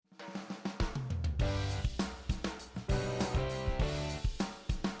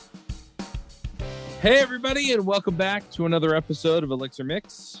Hey, everybody, and welcome back to another episode of Elixir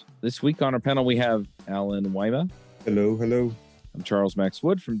Mix. This week on our panel, we have Alan Wyma. Hello, hello. I'm Charles Max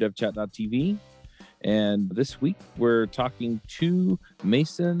Wood from devchat.tv. And this week, we're talking to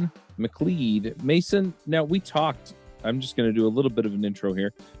Mason McLeod. Mason, now we talked, I'm just going to do a little bit of an intro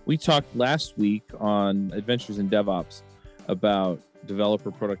here. We talked last week on Adventures in DevOps about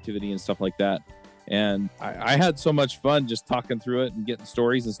developer productivity and stuff like that. And I had so much fun just talking through it and getting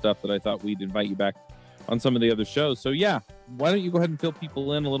stories and stuff that I thought we'd invite you back on some of the other shows. So yeah, why don't you go ahead and fill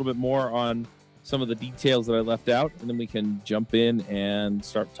people in a little bit more on some of the details that I left out, and then we can jump in and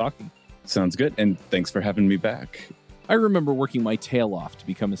start talking. Sounds good. And thanks for having me back. I remember working my tail off to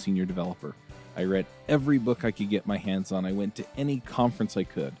become a senior developer. I read every book I could get my hands on. I went to any conference I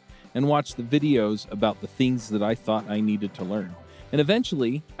could and watched the videos about the things that I thought I needed to learn. And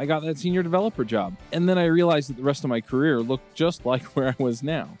eventually, I got that senior developer job. And then I realized that the rest of my career looked just like where I was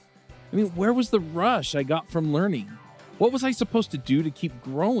now. I mean, where was the rush I got from learning? What was I supposed to do to keep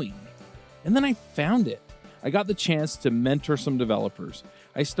growing? And then I found it. I got the chance to mentor some developers.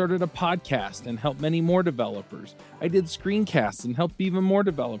 I started a podcast and helped many more developers. I did screencasts and helped even more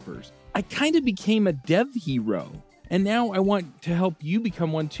developers. I kind of became a dev hero. And now I want to help you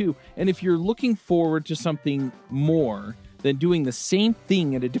become one too. And if you're looking forward to something more than doing the same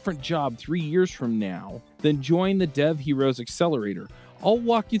thing at a different job 3 years from now, then join the Dev Heroes Accelerator. I'll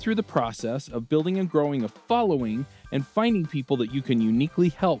walk you through the process of building and growing a following and finding people that you can uniquely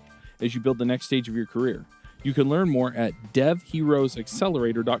help as you build the next stage of your career. You can learn more at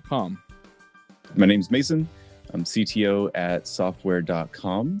devheroesaccelerator.com. My name's Mason. I'm CTO at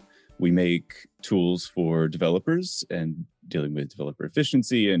software.com. We make tools for developers and dealing with developer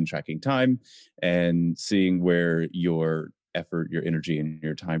efficiency and tracking time and seeing where your effort, your energy, and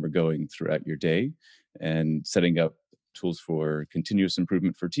your time are going throughout your day, and setting up tools for continuous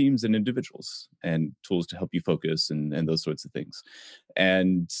improvement for teams and individuals, and tools to help you focus and those sorts of things.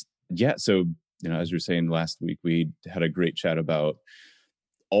 And yeah, so, as you were saying last week, we had a great chat about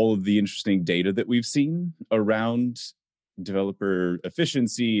all of the interesting data that we've seen around developer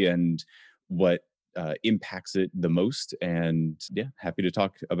efficiency and what impacts it the most. And yeah, happy to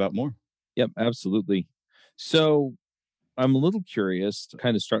talk about more. Yep, absolutely. So I'm a little curious to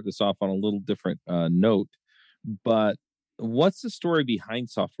kind of start this off on a little different note, but what's the story behind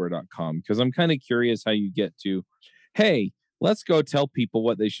software.com? Because I'm kind of curious how you get to, hey, let's go tell people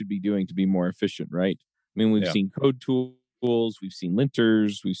what they should be doing to be more efficient, right? I mean, we've seen code tools, we've seen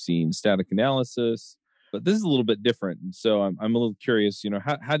linters, we've seen static analysis, but this is a little bit different. And so I'm a little curious,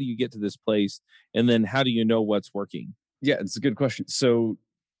 how do you get to this place? And then how do you know what's working? Yeah, it's a good question. So,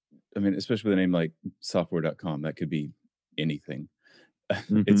 I mean, especially with a name like software.com, that could be anything.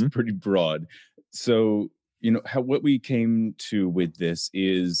 Mm-hmm. It's pretty broad. So, what we came to with this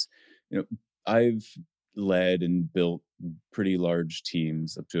is, I've led and built pretty large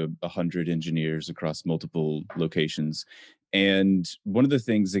teams, up to 100 engineers across multiple locations. And one of the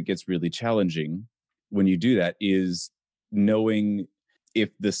things that gets really challenging when you do that is knowing if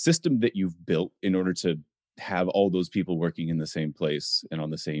the system that you've built in order to have all those people working in the same place and on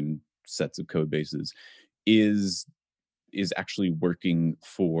the same sets of code bases is actually working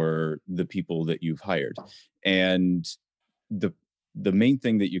for the people that you've hired. And the main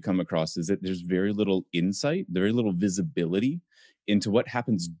thing that you come across is that there's very little insight, very little visibility into what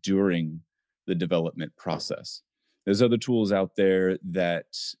happens during the development process. There's other tools out there that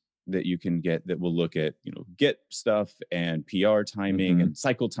you can get that will look at, Git stuff and PR timing, and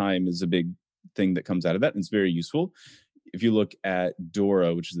cycle time is a big thing that comes out of that, and it's very useful. If you look at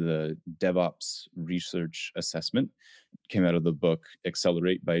DORA, which is the DevOps Research Assessment, came out of the book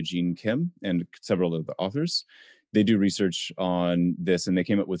Accelerate by Gene Kim and several of the authors. They do research on this, and they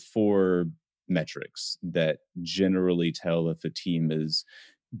came up with 4 metrics that generally tell if a team is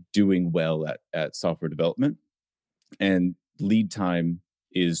doing well at software development. And lead time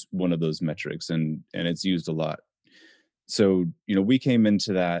is one of those metrics, and it's used a lot. So, we came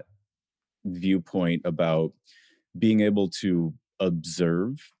into that viewpoint about being able to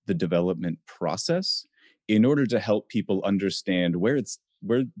observe the development process in order to help people understand where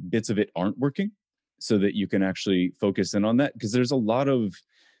bits of it aren't working, so that you can actually focus in on that. Because there's a lot of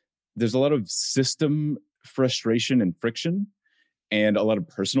system frustration and friction, and a lot of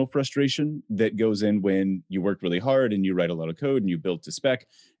personal frustration that goes in when you work really hard and you write a lot of code and you build to spec,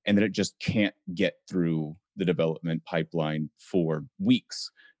 and then it just can't get through the development pipeline for weeks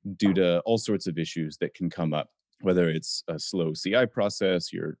due to all sorts of issues that can come up, whether it's a slow CI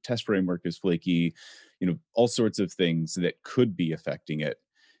process, your test framework is flaky, all sorts of things that could be affecting it.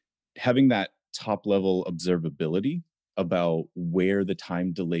 Having that top level observability about where the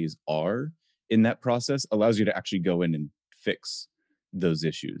time delays are in that process allows you to actually go in and fix those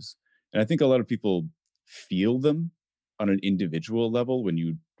issues. And I think a lot of people feel them on an individual level when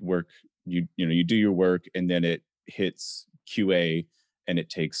you work, you do your work and then it hits QA and it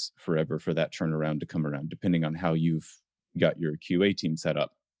takes forever for that turnaround to come around, depending on how you've got your QA team set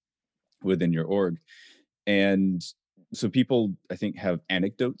up within your org. And so people, I think, have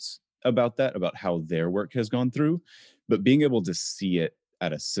anecdotes about that, about how their work has gone through, but being able to see it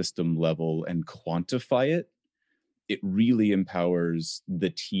at a system level and quantify it, it really empowers the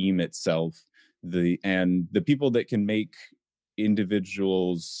team itself, and the people that can make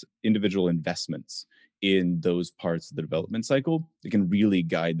individual investments in those parts of the development cycle. It can really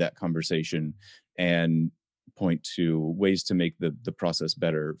guide that conversation and point to ways to make the process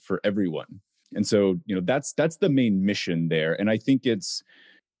better for everyone. And so, that's the main mission there. And I think it's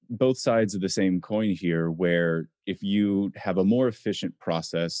both sides of the same coin here, where if you have a more efficient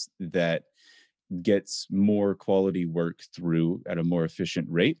process that gets more quality work through at a more efficient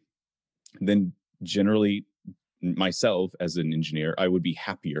rate, then generally myself as an engineer, I would be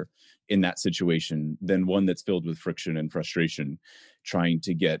happier in that situation than one that's filled with friction and frustration trying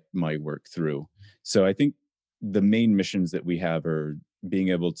to get my work through. So I think the main missions that we have are being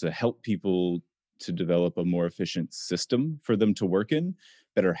able to help people to develop a more efficient system for them to work in,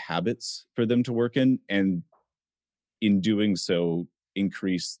 better habits for them to work in doing so,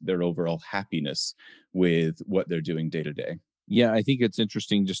 increase their overall happiness with what they're doing day to day. Yeah, I think it's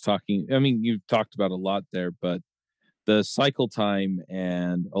interesting just talking. I mean, you've talked about a lot there, but the cycle time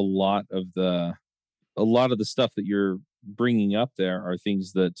and a lot of the stuff that you're bringing up there are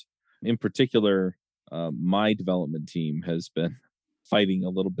things that, in particular, my development team has been fighting a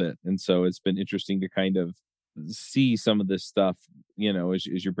little bit, and so it's been interesting to kind of see some of this stuff,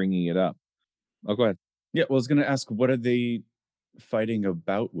 as you're bringing it up. Oh, go ahead. Yeah, well, I was going to ask, what are they fighting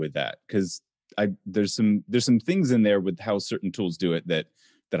about with that? Because there's some things in there with how certain tools do it that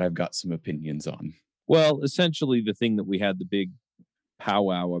I've got some opinions on. Well, essentially, the thing that we had the big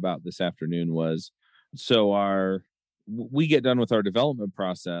powwow about this afternoon was, we get done with our development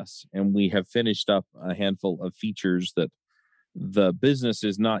process and we have finished up a handful of features that the business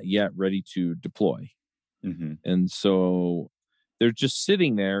is not yet ready to deploy. Mm-hmm. And so they're just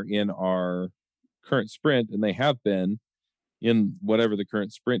sitting there in our current sprint, and they have been in whatever the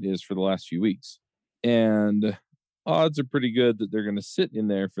current sprint is for the last few weeks. And odds are pretty good that they're going to sit in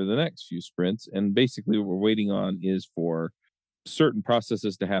there for the next few sprints. And basically what we're waiting on is for certain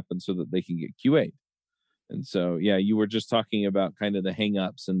processes to happen so that they can get QA'd. And so, yeah, you were just talking about kind of the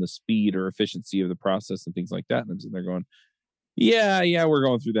hangups and the speed or efficiency of the process and things like that. And I'm sitting there going, yeah, we're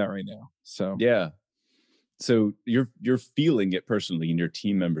going through that right now. So, yeah. So you're feeling it personally, and your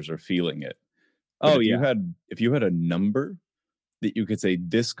team members are feeling it. But if you had a number that you could say,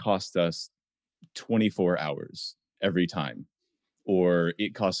 this cost us 24 hours every time, or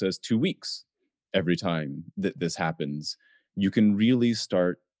it costs us 2 weeks every time that this happens, you can really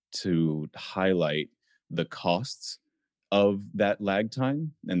start to highlight the costs of that lag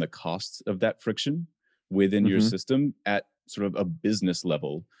time and the costs of that friction within your system at sort of a business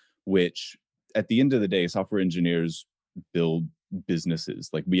level, which at the end of the day, software engineers build businesses.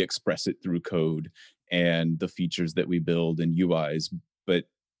 Like, we express it through code and the features that we build and UIs. But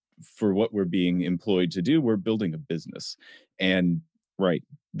for what we're being employed to do, we're building a business. And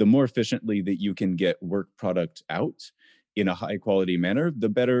the more efficiently that you can get work product out in a high quality manner, the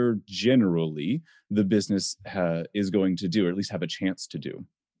better generally the business is going to do, or at least have a chance to do.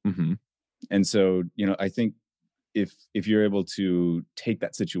 Mm-hmm. And so, I think if you're able to take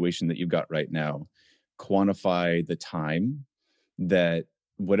that situation that you've got right now, quantify the time that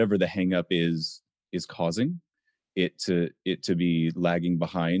whatever the hang up is causing it to be lagging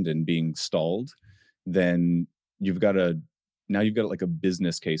behind and being stalled, then you've got like a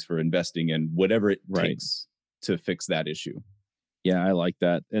business case for investing in whatever it takes to fix that issue. Yeah, I like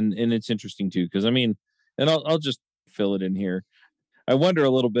that. And it's interesting too, because and I'll just fill it in here. I wonder a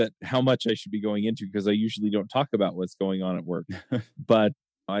little bit how much I should be going into, because I usually don't talk about what's going on at work, but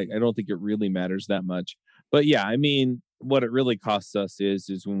I don't think it really matters that much. But yeah, what it really costs us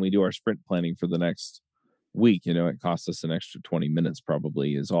is when we do our sprint planning for the next week, it costs us an extra 20 minutes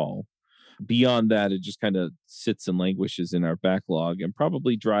probably is all. Beyond that, it just kind of sits and languishes in our backlog and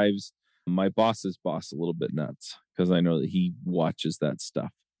probably drives my boss's boss a little bit nuts, because I know that he watches that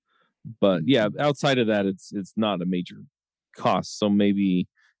stuff. But yeah, outside of that, it's not a major cost. So maybe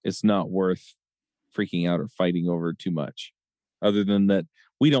it's not worth freaking out or fighting over too much, other than that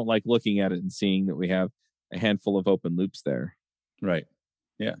we don't like looking at it and seeing that we have a handful of open loops there. Right.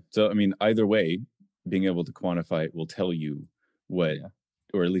 Yeah. So, either way, being able to quantify it will tell you what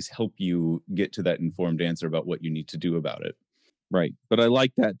or at least help you get to that informed answer about what you need to do about it. Right. But I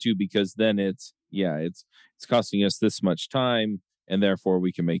like that too, because then it's costing us this much time, and therefore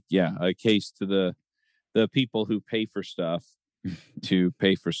we can make a case to the people who pay for stuff to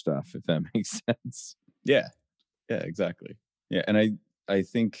pay for stuff, if that makes sense. Yeah, exactly. Yeah, and I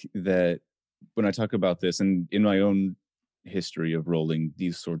think that when I talk about this, and in my own history of rolling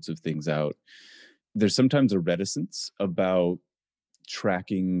these sorts of things out, there's sometimes a reticence about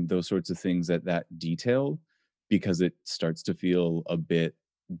tracking those sorts of things at that detail, because it starts to feel a bit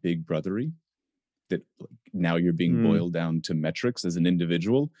big brothery, that now you're being boiled down to metrics as an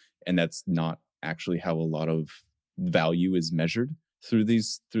individual, and that's not actually how a lot of value is measured through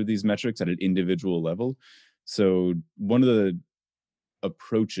these metrics at an individual level. So one of the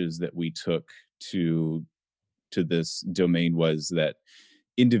approaches that we took to this domain was that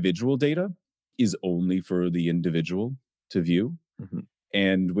individual data is only for the individual to view.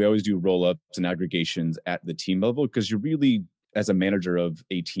 And we always do roll-ups and aggregations at the team level, because you're really, as a manager of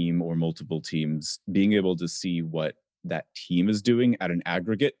a team or multiple teams, being able to see what that team is doing at an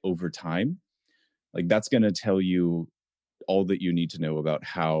aggregate over time, like that's going to tell you all that you need to know about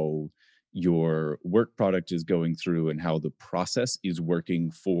how your work product is going through and how the process is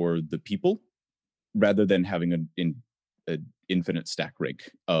working for the people, rather than having an infinite stack rank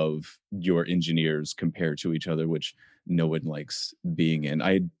of your engineers compared to each other, which no one likes being in.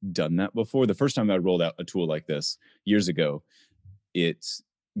 I had done that before. The first time I rolled out a tool like this years ago, it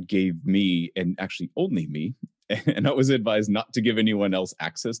gave me, and actually only me, and I was advised not to give anyone else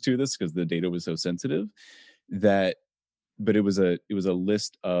access to this because the data was so sensitive, but it was a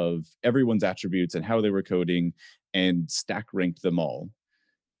list of everyone's attributes and how they were coding, and stack ranked them all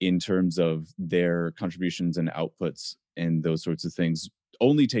in terms of their contributions and outputs and those sorts of things,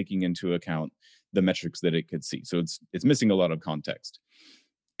 only taking into account the metrics that it could see. So it's missing a lot of context.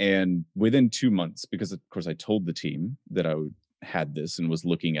 And within 2 months, because of course I told the team that I had this and was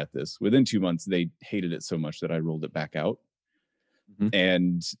looking at this, within 2 months, they hated it so much that I rolled it back out.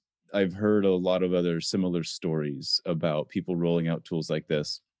 And I've heard a lot of other similar stories about people rolling out tools like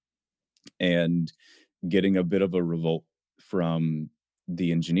this and getting a bit of a revolt from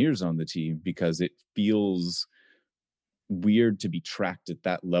the engineers on the team, because it feels weird to be tracked at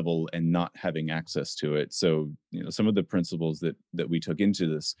that level and not having access to it. So, some of the principles that we took into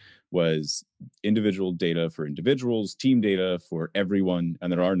this was individual data for individuals, team data for everyone,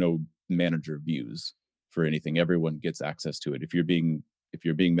 and there are no manager views for anything. Everyone gets access to it. If you're being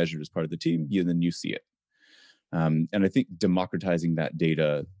measured as part of the team, then you see it. And I think democratizing that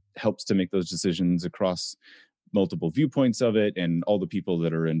data helps to make those decisions across multiple viewpoints of it, and all the people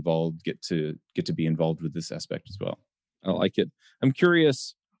that are involved get to be involved with this aspect as well. I like it. I'm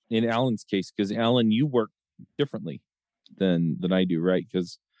curious in Alan's case, because Alan, you work differently than I do, right?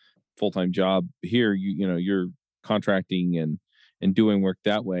 Because full-time job here, you're contracting and doing work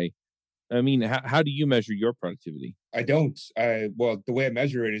that way. I mean, how do you measure your productivity? I don't. Well, the way I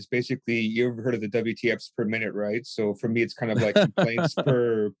measure it is basically, you ever heard of the WTFs per minute, right? So for me, it's kind of like complaints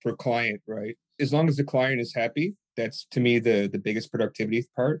per client, right? As long as the client is happy, that's to me the biggest productivity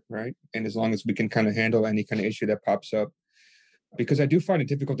part, right? And as long as we can kind of handle any kind of issue that pops up, because I do find it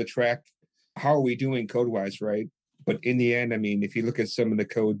difficult to track how are we doing code-wise, right? But in the end, I mean, if you look at some of the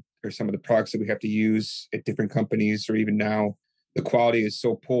code or some of the products that we have to use at different companies, or even now, the quality is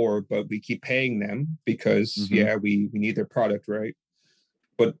so poor, but we keep paying them because we need their product, right?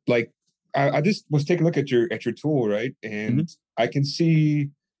 But like, I just was taking a look at your tool, right? And I can see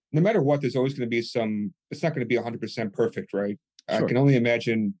no matter what, there's always going to be it's not going to be 100% perfect, right? Sure. I can only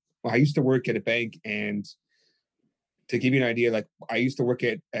imagine. I used to work at a bank, and to give you an idea, like I used to work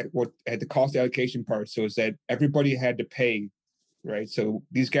at the cost allocation part. So it's that everybody had to pay, right? So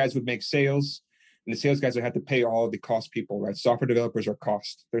these guys would make sales, and the sales guys would have to pay all the cost people, right? Software developers are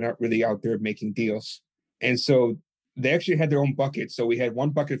cost. They're not really out there making deals. And so they actually had their own bucket. So we had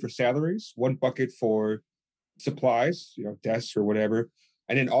one bucket for salaries, one bucket for supplies, desks or whatever.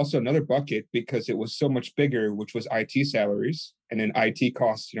 And then also another bucket, because it was so much bigger, which was IT salaries, and then IT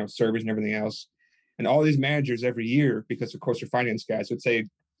costs, servers and everything else. And all these managers every year, because of course they're finance guys, would say,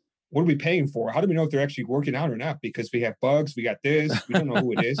 what are we paying for? How do we know if they're actually working out or not? Because we have bugs, we got this, we don't know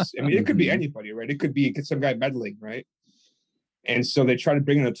who it is. I mean, it could be anybody, right? It could be some guy meddling, right? And so they try to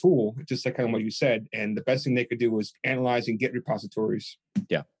bring in a tool, just like kind of what you said. And the best thing they could do was analyze and get repositories.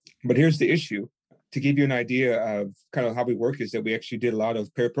 Yeah. But here's the issue. To give you an idea of kind of how we work, is that we actually did a lot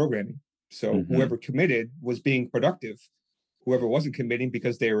of pair programming. So whoever committed was being productive. Whoever wasn't committing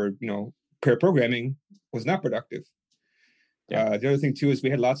because they were, pair programming, was not productive. Yeah. The other thing too is we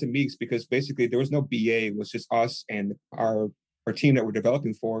had lots of meetings, because basically there was no BA. It was just us and our our team that we're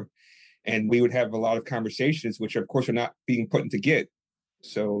developing for. And we would have a lot of conversations, which of course are not being put into Git.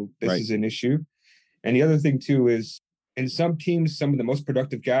 So this is an issue. And the other thing too is in some teams, some of the most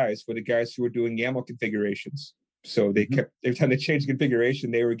productive guys were the guys who were doing YAML configurations. So they kept, every time they changed configuration,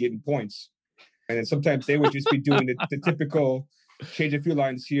 they were getting points. And then sometimes they would just be doing the typical change a few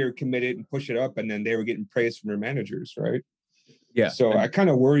lines here, commit it and push it up. And then they were getting praise from their managers, right? Yeah. So I kind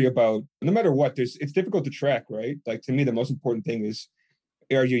of worry about, no matter what, it's difficult to track, right? Like to me, the most important thing is,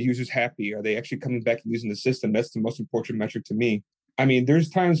 are your users happy? Are they actually coming back and using the system? That's the most important metric to me. I mean, there's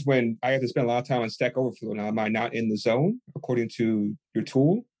times when I have to spend a lot of time on Stack Overflow. Now, am I not in the zone according to your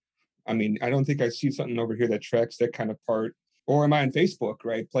tool? I mean, I don't think I see something over here that tracks that kind of part. Or am I on Facebook,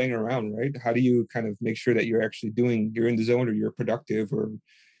 right? Playing around, right? How do you kind of make sure that you're actually you're in the zone or you're productive or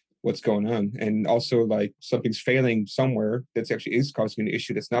what's going on? And also like something's failing somewhere that's actually is causing an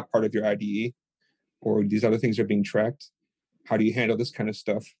issue that's not part of your IDE or these other things are being tracked. How do you handle this kind of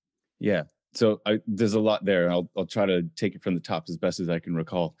stuff? Yeah. So there's a lot there. I'll try to take it from the top as best as I can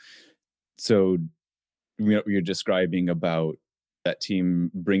recall. So you're describing about that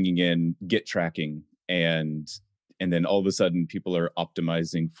team bringing in Git tracking and then all of a sudden people are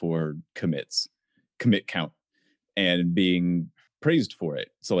optimizing for commit count and being praised for it.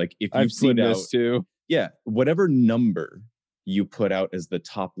 So like if you've seen this too. Yeah, whatever number you put out as the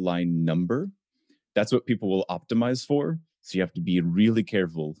top line number, that's what people will optimize for. So you have to be really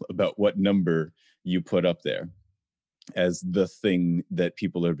careful about what number you put up there as the thing that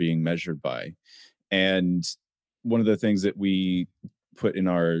people are being measured by. And one of the things that we put in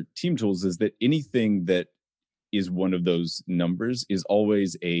our team tools is that anything that is one of those numbers is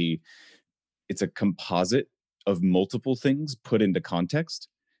always it's a composite of multiple things put into context,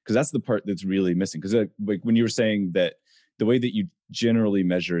 because that's the part that's really missing. Because like when you were saying that the way that you generally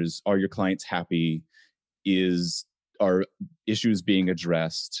measure is, are your clients happy? Are issues being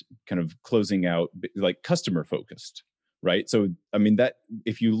addressed, kind of closing out, like customer focused, right? So, I mean, that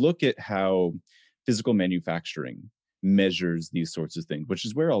if you look at how physical manufacturing measures these sorts of things, which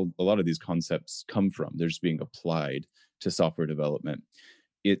is where a lot of these concepts come from, they're just being applied to software development.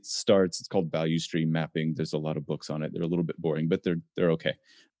 It's called value stream mapping. There's a lot of books on it. They're a little bit boring, but they're okay.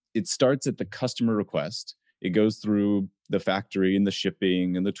 It starts at the customer request. It goes through the factory and the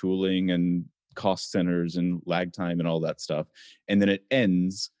shipping and the tooling and cost centers and lag time and all that stuff. And then it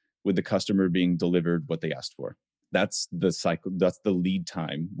ends with the customer being delivered what they asked for. That's the cycle. That's the lead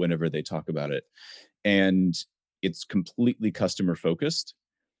time whenever they talk about it. And it's completely customer focused.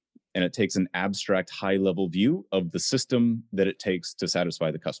 And it takes an abstract high level view of the system that it takes to satisfy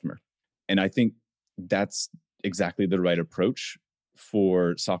the customer. And I think that's exactly the right approach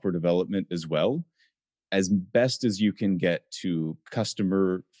for software development as well. As best as you can get to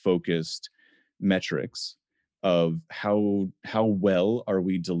customer focused metrics of how well are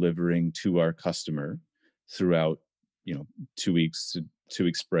we delivering to our customer throughout 2 weeks, 2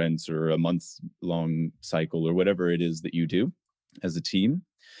 week sprints, or a month long cycle, or whatever it is that you do as a team,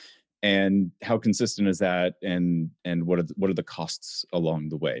 and how consistent is that, and what are the costs along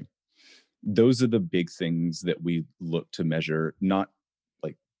the way. Those are the big things that we look to measure, not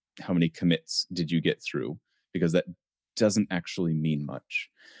like how many commits did you get through, because that doesn't actually mean much.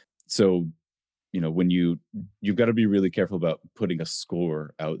 So when you've got to be really careful about putting a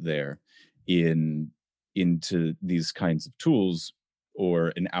score out there into these kinds of tools,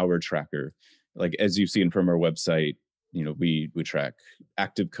 or an hour tracker. Like as you've seen from our website, we track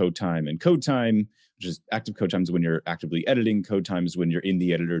active code time and code time, which is active code times when you're actively editing, code times when you're in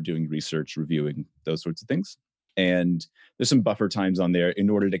the editor doing research, reviewing, those sorts of things. And there's some buffer times on there in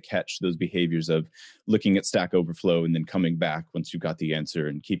order to catch those behaviors of looking at Stack Overflow and then coming back once you've got the answer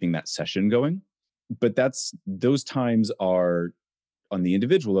and keeping that session going. But those times are on the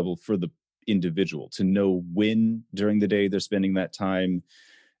individual level for the individual to know when during the day they're spending that time,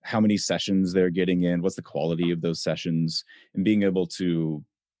 how many sessions they're getting in, what's the quality of those sessions, and being able to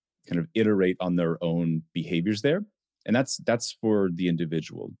kind of iterate on their own behaviors there. And that's for the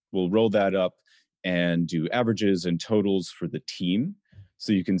individual. We'll roll that up and do averages and totals for the team.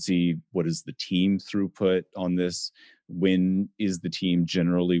 So you can see what is the team throughput on this. When is the team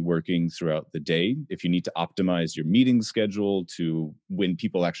generally working throughout the day? If you need to optimize your meeting schedule to when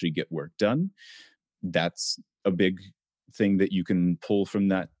people actually get work done, that's a big thing that you can pull from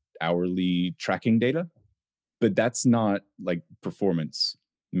that hourly tracking data. But that's not like performance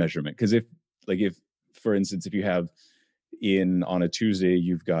measurement. Because if for instance, if you have on a Tuesday,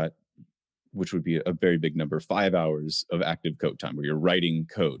 you've got, which would be a very big number, 5 hours of active code time where you're writing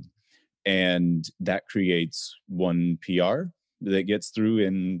code. And that creates one PR that gets through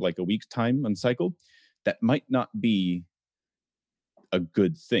in like a week's time on cycle. That might not be a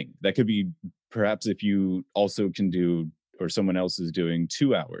good thing. That could be perhaps if you also can do, or someone else is doing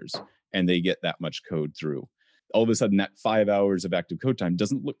 2 hours and they get that much code through. All of a sudden, that 5 hours of active code time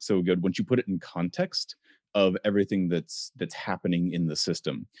doesn't look so good once you put it in context of everything that's happening in the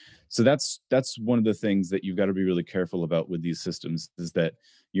system. So that's one of the things that you've got to be really careful about with these systems, is that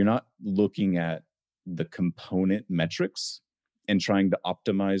you're not looking at the component metrics and trying to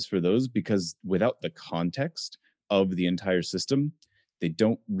optimize for those, because without the context of the entire system, they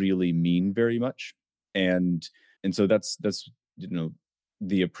don't really mean very much. And so that's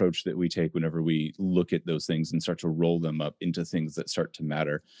the approach that we take whenever we look at those things and start to roll them up into things that start to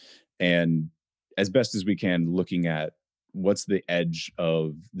matter. And as best as we can, looking at what's the edge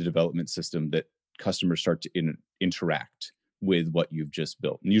of the development system that customers start to interact with what you've just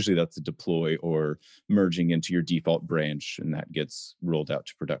built. And usually that's a deploy or merging into your default branch, and that gets rolled out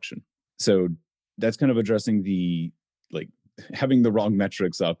to production. So that's kind of addressing the, like, having the wrong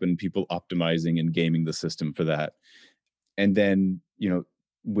metrics up and people optimizing and gaming the system for that. And then,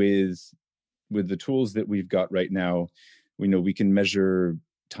 with the tools that we've got right now, we know we can measure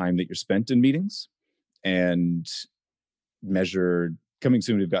time that you're spent in meetings, and measure, coming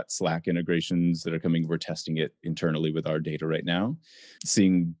soon, we've got Slack integrations that are coming. We're testing it internally with our data right now,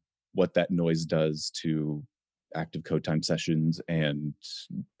 seeing what that noise does to active code time sessions. And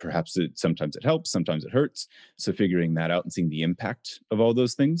perhaps sometimes it helps, sometimes it hurts. So figuring that out and seeing the impact of all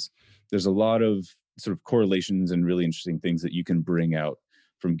those things. There's a lot of sort of correlations and really interesting things that you can bring out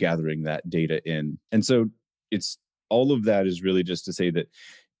from gathering that data in. And so it's, all of that is really just to say that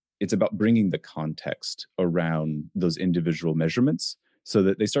it's about bringing the context around those individual measurements so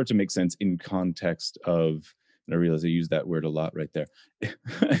that they start to make sense in context of, and I realize I use that word a lot right there,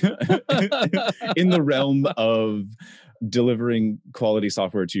 in the realm of delivering quality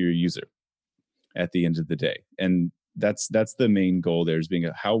software to your user at the end of the day. And that's the main goal there, is being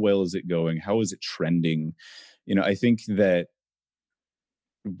how well is it going? How is it trending? I think that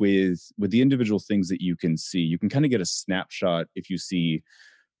with the individual things that you can see, you can kind of get a snapshot. If you see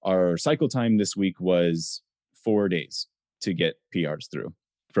our cycle time this week was 4 days to get PRs through,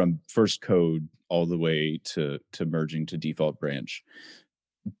 from first code all the way to merging to default branch.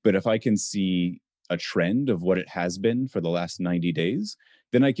 But if I can see a trend of what it has been for the last 90 days,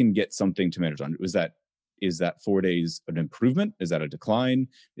 then I can get something to manage on. Is that 4 days an improvement? Is that a decline?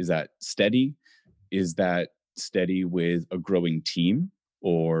 Is that steady? Is that steady with a growing team,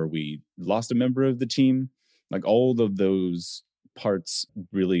 or we lost a member of the team? Like, all of those parts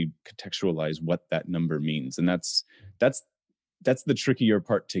really contextualize what that number means. And that's the trickier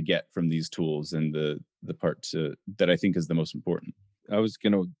part to get from these tools, and the part that I think is the most important. I was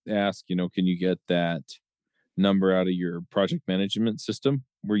going to ask, can you get that number out of your project management system?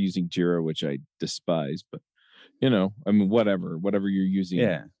 We're using Jira, which I despise, but whatever you're using.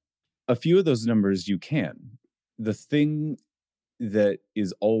 Yeah. A few of those numbers you can. The thing that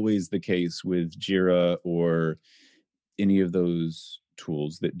is always the case with Jira or any of those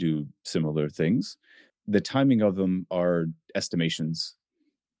tools that do similar things, the timing of them are estimations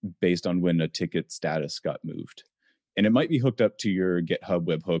based on when a ticket status got moved. And it might be hooked up to your GitHub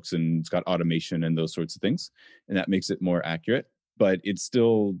webhooks, and it's got automation and those sorts of things, and that makes it more accurate, but it's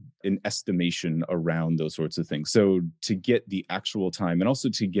still an estimation around those sorts of things. So to get the actual time, and also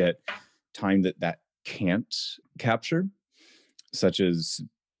to get time that can't capture, such as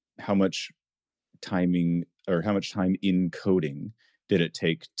how much timing or how much time in coding did it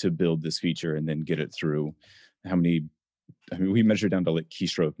take to build this feature and then get it through? We measure down to like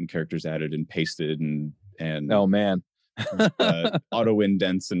keystroke and characters added and pasted and oh man, auto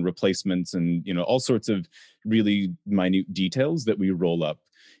indents and replacements and all sorts of really minute details that we roll up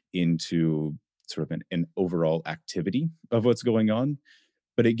into sort of an overall activity of what's going on.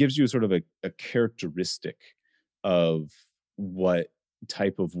 But it gives you sort of a characteristic of what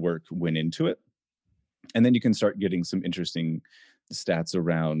type of work went into it. And then you can start getting some interesting stats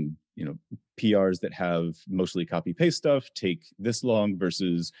around, PRs that have mostly copy paste stuff take this long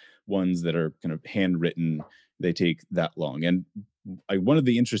versus ones that are kind of handwritten, they take that long. And one of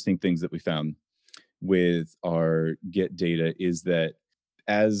the interesting things that we found with our Git data is that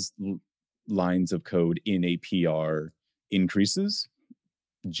as lines of code in a PR increases,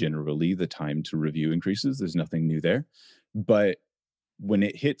 generally the time to review increases. There's nothing new there. But when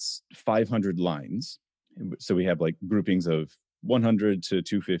it hits 500 lines, so we have like groupings of 100 to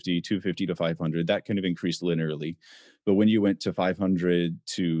 250, 250 to 500, that kind of increased linearly. But when you went to 500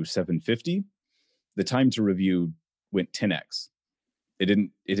 to 750, the time to review went 10x. It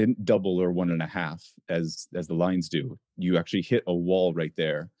didn't double or 1.5 as the lines do. You actually hit a wall right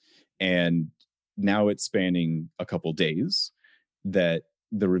there. And now it's spanning a couple days. that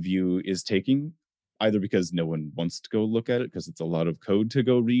the review is taking, either because no one wants to go look at it because it's a lot of code to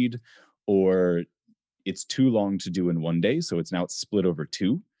go read, or it's too long to do in one day, so it's split over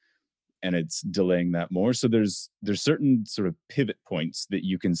two, and it's delaying that more. So there's certain sort of pivot points that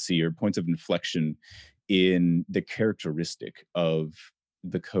you can see, or points of inflection in the characteristic of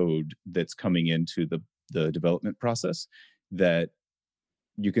the code that's coming into the development process, that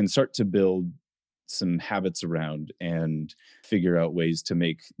you can start to build some habits around and figure out ways to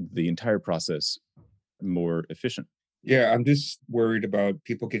make the entire process more efficient. Yeah, I'm just worried about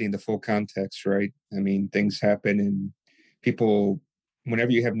people getting the full context, right? I mean, things happen and people,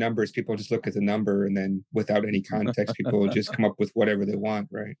 whenever you have numbers, people just look at the number and then without any context, people just come up with whatever they want,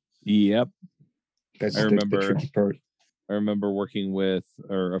 right? Yep. That's I the remember tricky part. I remember working with,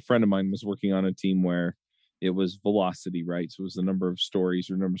 or a friend of mine was working on a team where it was velocity, right? So it was the number of stories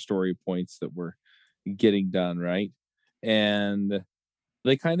or number of story points that were getting done, right? And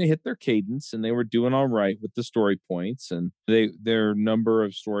they kind of hit their cadence and they were doing all right with the story points, and their number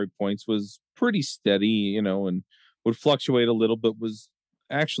of story points was pretty steady, and would fluctuate a little, but was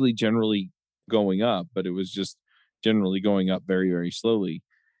actually generally going up, but it was just generally going up very, very slowly.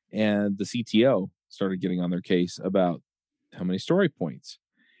 And the CTO started getting on their case about how many story points.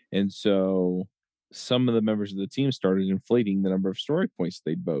 And so some of the members of the team started inflating the number of story points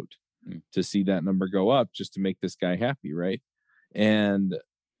they'd vote to see that number go up, just to make this guy happy, right? And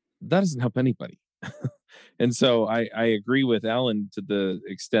that doesn't help anybody. And so I agree with Alan to the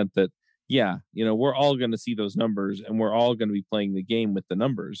extent that, yeah, we're all going to see those numbers and we're all going to be playing the game with the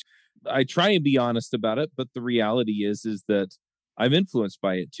numbers. I try and be honest about it, but the reality is that I'm influenced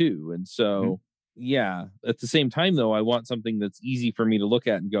by it too. And so, yeah, at the same time, though, I want something that's easy for me to look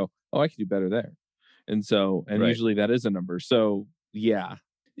at and go, oh, I can do better there. And so, and Right. usually that is a number. So, yeah.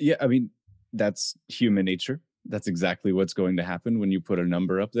 Yeah, I mean, that's human nature. That's exactly what's going to happen when you put a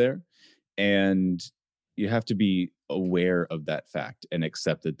number up there. And you have to be aware of that fact and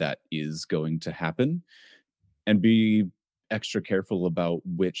accept that that is going to happen, and be extra careful about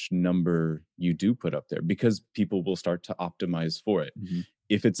which number you do put up there, because people will start to optimize for it. Mhm.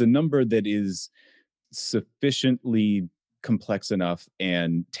 If it's a number that is sufficiently complex enough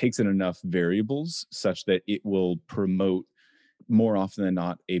and takes in enough variables such that it will promote, more often than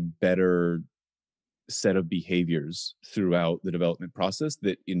not, a better set of behaviors throughout the development process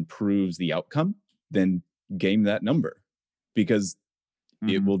that improves the outcome, then game that number, because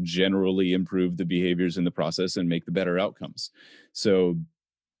it will generally improve the behaviors in the process and make the better outcomes. So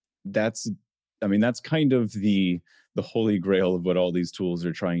that's kind of the holy grail of what all these tools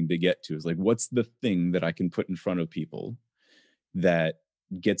are trying to get to, is like, what's the thing that I can put in front of people that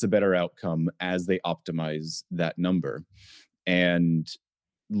gets a better outcome as they optimize that number. And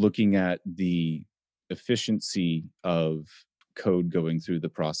looking at the efficiency of code going through the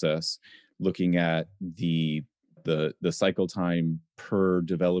process, looking at the cycle time per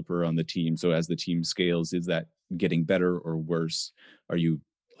developer on the team. So as the team scales, is that getting better or worse? Are you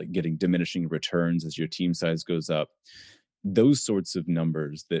like getting diminishing returns as your team size goes up? Those sorts of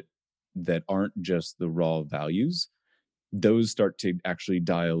numbers that aren't just the raw values, those start to actually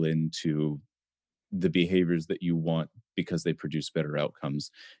dial into the behaviors that you want, because they produce better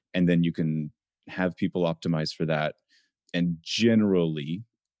outcomes. And then you can have people optimize for that and generally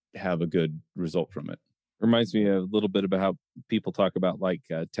have a good result from it. Reminds me a little bit about how people talk about like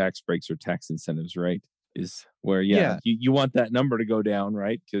tax breaks or tax incentives, right? Is where, you want that number to go down,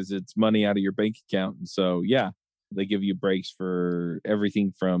 right? Because it's money out of your bank account. And so, yeah, they give you breaks for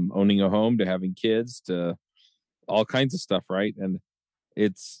everything from owning a home to having kids to all kinds of stuff, right? And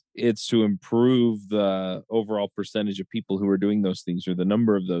it's to improve the overall percentage of people who are doing those things, or the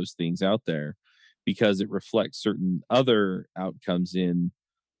number of those things out there, because it reflects certain other outcomes in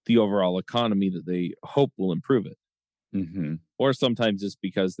the overall economy that they hope will improve it. Mm-hmm. Or sometimes it's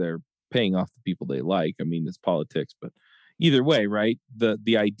because they're paying off the people they like. I mean, it's politics, but either way, right?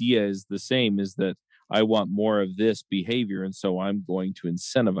 The idea is the same, is that I want more of this behavior, and so I'm going to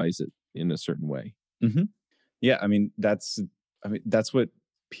incentivize it in a certain way. Mm-hmm. Yeah, I mean, that's what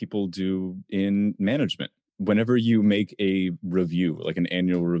people do in management. Whenever you make a review, like an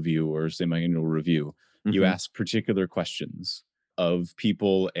annual review or semi-annual review, you ask particular questions of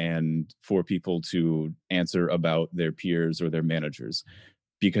people and for people to answer about their peers or their managers,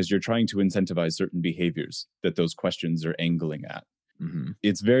 because you're trying to incentivize certain behaviors that those questions are angling at. Mm-hmm.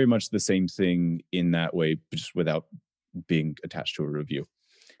 It's very much the same thing in that way, just without being attached to a review.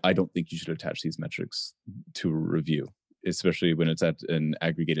 I don't think you should attach these metrics to a review, especially when it's at an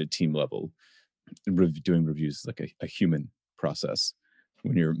aggregated team level. Doing reviews is like a human process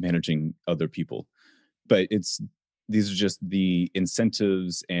when you're managing other people. But it's these are just the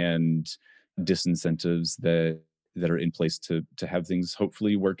incentives and disincentives that are in place to have things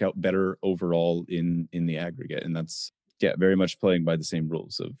hopefully work out better overall in the aggregate. And that's very much playing by the same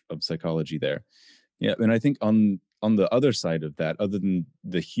rules of psychology there. Yeah, and I think on the other side of that, other than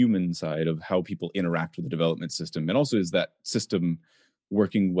the human side of how people interact with the development system, and also is that system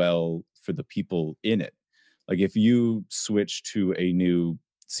working well for the people in it. Like if you switch to a new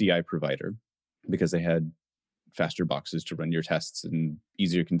CI provider because they had faster boxes to run your tests and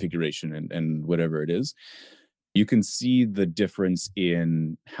easier configuration and whatever it is, you can see the difference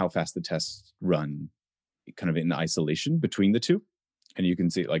in how fast the tests run kind of in isolation between the two. And you can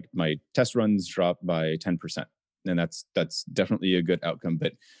see like my test runs drop by 10%. And that's definitely a good outcome.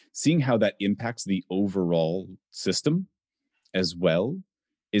 But seeing how that impacts the overall system as well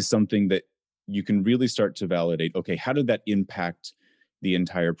is something that you can really start to validate. Okay, how did that impact the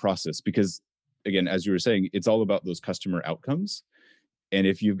entire process? Because again, as you were saying, it's all about those customer outcomes. And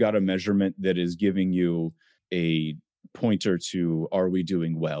if you've got a measurement that is giving you a pointer to, are we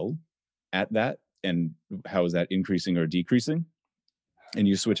doing well at that? And how is that increasing or decreasing? And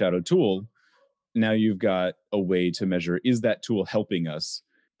you switch out a tool, now you've got a way to measure, is that tool helping us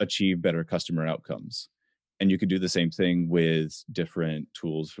achieve better customer outcomes? And you could do the same thing with different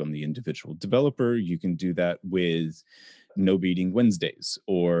tools from the individual developer. You can do that with no meeting Wednesdays,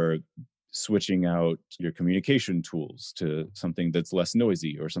 or switching out your communication tools to something that's less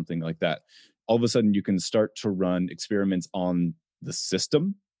noisy or something like that. All of a sudden, you can start to run experiments on the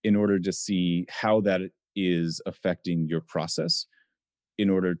system in order to see how that is affecting your process in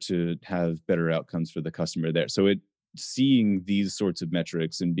order to have better outcomes for the customer there. So seeing these sorts of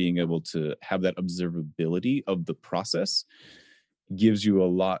metrics and being able to have that observability of the process gives you a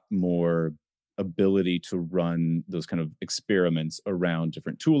lot more ability to run those kind of experiments around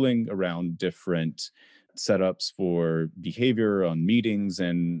different tooling, around different setups for behavior on meetings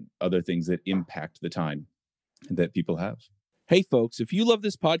and other things that impact the time that people have. Hey, folks, if you love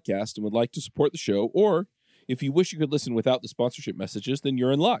this podcast and would like to support the show, or if you wish you could listen without the sponsorship messages, then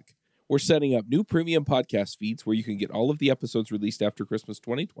you're in luck. We're setting up new premium podcast feeds where you can get all of the episodes released after Christmas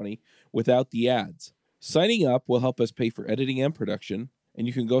 2020 without the ads. Signing up will help us pay for editing and production, and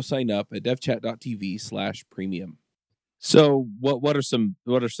you can go sign up at devchat.tv/premium. So what are some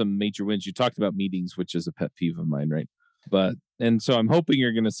major wins? You talked about meetings, which is a pet peeve of mine, right? And so I'm hoping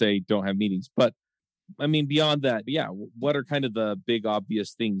you're going to say don't have meetings, but I mean, beyond that, what are kind of the big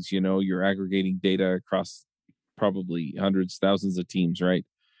obvious things? You're aggregating data across probably hundreds, thousands of teams, right?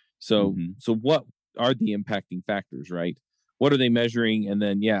 So so what are the impacting factors, right? What are they measuring? And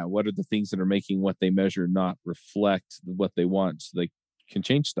then, what are the things that are making what they measure not reflect what they want, so they can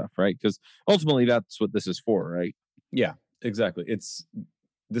change stuff, right? Because ultimately that's what this is for, right? Yeah, exactly.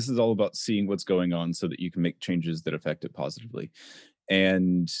 This is all about seeing what's going on so that you can make changes that affect it positively.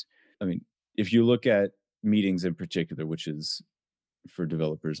 And I mean, if you look at meetings in particular, which is for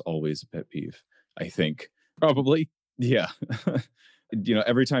developers always a pet peeve, I think. Probably. Yeah.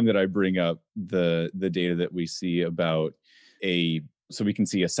 Every time that I bring up the data that we see about so we can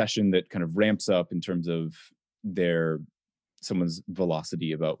see a session that kind of ramps up in terms of someone's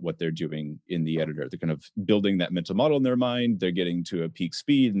velocity about what they're doing in the editor. They're kind of building that mental model in their mind. They're getting to a peak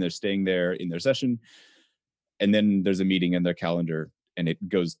speed and they're staying there in their session. And then there's a meeting in their calendar and it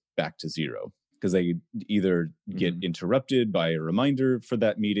goes back to zero because they either get interrupted by a reminder for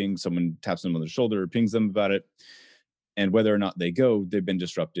that meeting, someone taps them on the shoulder or pings them about it. And whether or not they go, they've been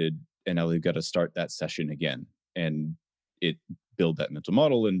disrupted and now they've got to start that session again and build that mental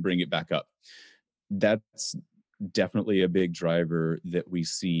model and bring it back up. That's definitely a big driver that we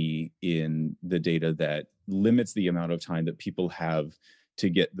see in the data that limits the amount of time that people have to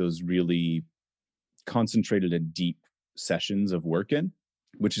get those really concentrated and deep sessions of work in,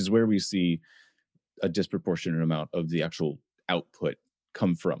 which is where we see a disproportionate amount of the actual output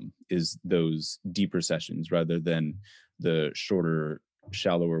come from, is those deeper sessions rather than the shorter,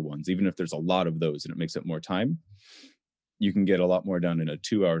 shallower ones. Even if there's a lot of those and it makes it more time, you can get a lot more done in a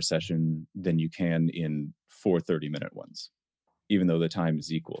 2-hour session than you can in 4 30-minute ones, even though the time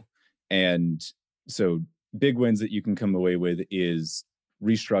is equal. And so big wins that you can come away with is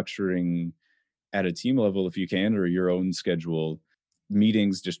restructuring at a team level, if you can, or your own schedule,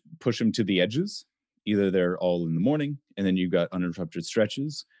 meetings, just push them to the edges. Either they're all in the morning and then you've got uninterrupted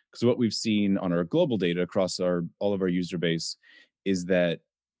stretches. Because what we've seen on our global data across all of our user base is that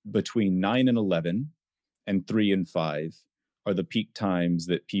between 9 and 11 and 3 and 5 are the peak times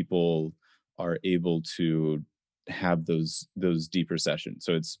that people are able to have those deeper sessions.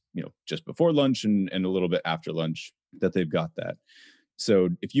 So it's just before lunch and a little bit after lunch that they've got that. So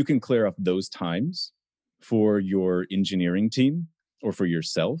if you can clear up those times for your engineering team or for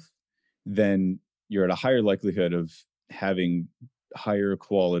yourself, then you're at a higher likelihood of having higher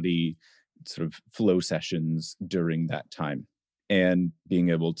quality sort of flow sessions during that time and being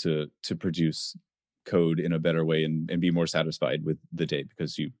able to produce code in a better way and be more satisfied with the day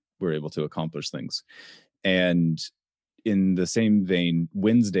because you were able to accomplish things. And in the same vein,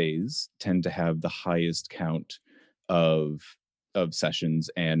 Wednesdays tend to have the highest count of sessions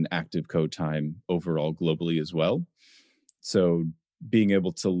and active code time overall globally as well. So being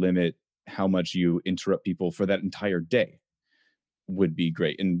able to limit how much you interrupt people for that entire day would be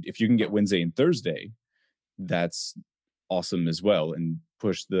great. And if you can get Wednesday and Thursday, that's awesome as well. And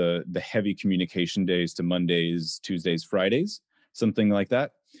push the heavy communication days to Mondays, Tuesdays, Fridays, something like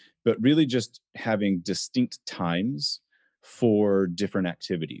that. But really just having distinct times for different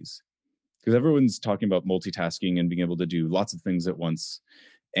activities. Because everyone's talking about multitasking and being able to do lots of things at once.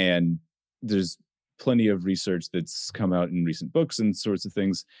 And there's plenty of research that's come out in recent books and sorts of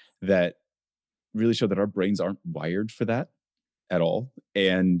things that really show that our brains aren't wired for that at all.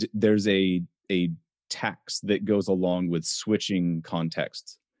 And there's a tax that goes along with switching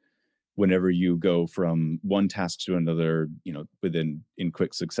contexts. Whenever you go from one task to another, in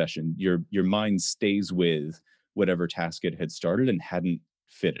quick succession, your mind stays with whatever task it had started and hadn't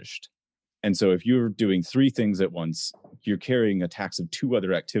finished. And so if you're doing 3 things at once, you're carrying a tax of 2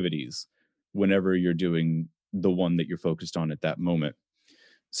 other activities whenever you're doing the one that you're focused on at that moment.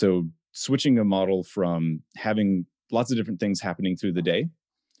 So switching a model from having lots of different things happening through the day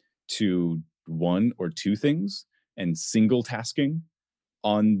to 1 or 2 things and single tasking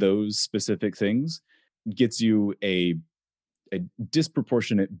on those specific things gets you a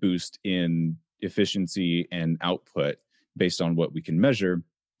disproportionate boost in efficiency and output based on what we can measure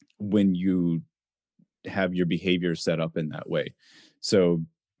when you have your behavior set up in that way. So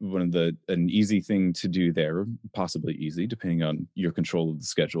an easy thing to do there, possibly easy, depending on your control of the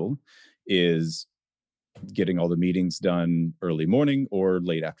schedule, is getting all the meetings done early morning or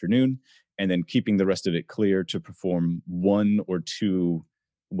late afternoon, and then keeping the rest of it clear to perform 1 or 2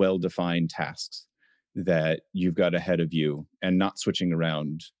 well-defined tasks that you've got ahead of you and not switching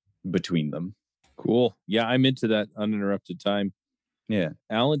around between them. Cool. Yeah, I'm into that uninterrupted time. Yeah.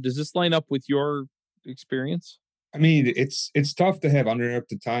 Alan, does this line up with your experience? I mean, it's tough to have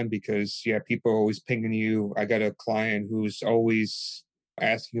uninterrupted time because people are always pinging you. I got a client who's always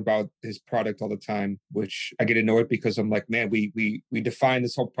asking about his product all the time, which I get annoyed because I'm like, man, we define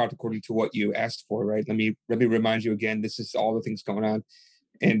this whole product according to what you asked for, right? Let me remind you again, this is all the things going on.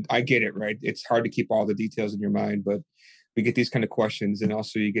 And I get it, right? It's hard to keep all the details in your mind, but we get these kind of questions, and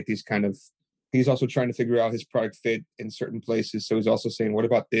also you get these kind of, he's also trying to figure out his product fit in certain places. So he's also saying, what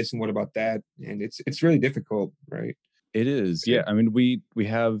about this and what about that? And it's really difficult, right? It is. Yeah. I mean, we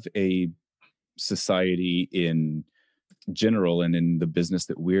have a society in general and in the business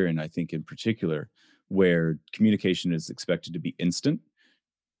that we're in, I think in particular, where communication is expected to be instant.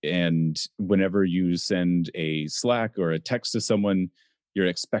 And whenever you send a Slack or a text to someone, you're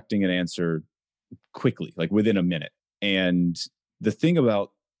expecting an answer quickly, like within a minute. And the thing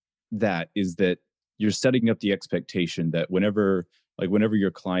about that is that you're setting up the expectation that whenever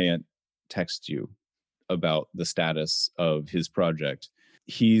your client texts you about the status of his project,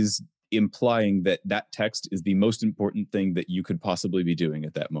 he's implying that text is the most important thing that you could possibly be doing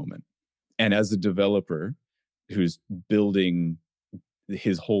at that moment. And as a developer who's building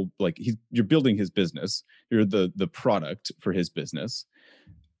his whole, you're building his business, you're the product for his business,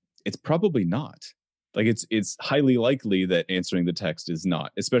 it's probably not. It's highly likely that answering the text is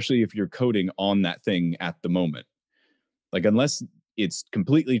not, especially if you're coding on that thing at the moment. Unless it's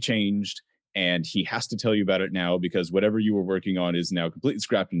completely changed and he has to tell you about it now because whatever you were working on is now completely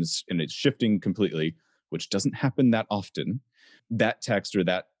scrapped and it's shifting completely, which doesn't happen that often. That text or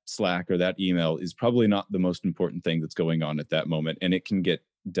that Slack or that email is probably not the most important thing that's going on at that moment, and it can get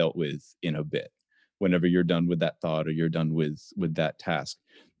dealt with in a bit whenever you're done with that thought or you're done with that task.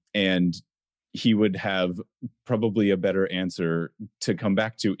 And he would have probably a better answer to come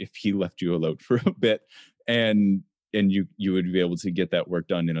back to if he left you alone for a bit, and you would be able to get that work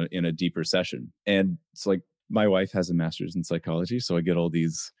done in a deeper session. And it's like, my wife has a master's in psychology, so I get all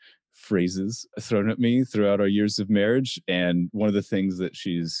these phrases thrown at me throughout our years of marriage. And one of the things that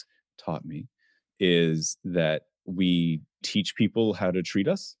she's taught me is that we teach people how to treat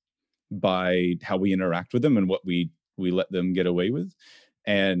us by how we interact with them and what we let them get away with.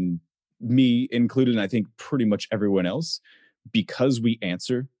 And me included, and I think pretty much everyone else, because we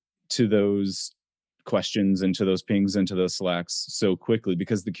answer to those questions and to those pings and to those Slacks so quickly,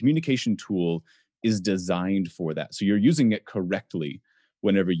 because the communication tool is designed for that. So you're using it correctly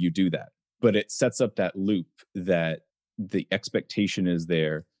whenever you do that. but it sets up that loop that the expectation is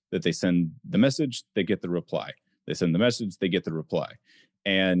there that they send the message, they get the reply. They send the message, they get the reply.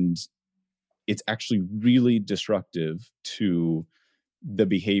 And it's actually really destructive to the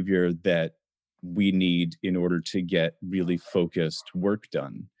behavior that we need in order to get really focused work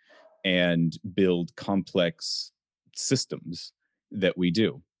done and build complex systems that we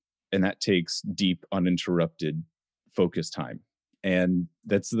do. And that takes deep, uninterrupted focus time. And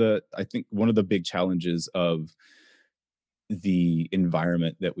that's I think one of the big challenges of the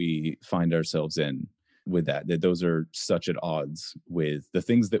environment that we find ourselves in with that those are such at odds with the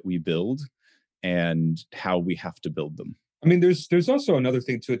things that we build and how we have to build them. I mean, there's also another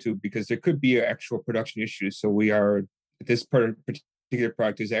thing to it too, because there could be actual production issues. So this particular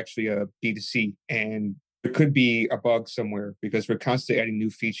product is actually a B2C, and there could be a bug somewhere because we're constantly adding new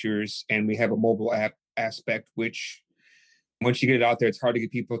features, and we have a mobile app aspect, which once you get it out there, it's hard to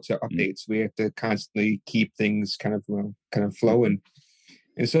get people to update. So we have to constantly keep things kind of flowing.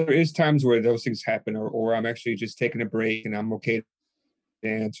 And so there is times where those things happen, or I'm actually just taking a break and I'm okay to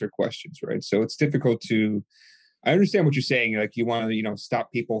answer questions, right? So it's difficult I understand what you're saying. Like you want to,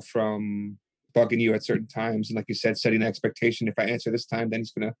 stop people from bugging you at certain times. And like you said, setting the expectation, if I answer this time, then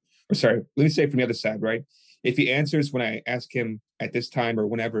he's going to, or sorry, let me say it from the other side, right? If he answers when I ask him at this time or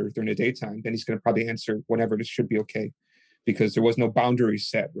whenever during the daytime, then he's going to probably answer whenever. This should be okay because there was no boundary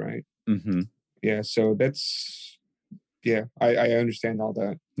set, right? Mm-hmm. Yeah. So I understand all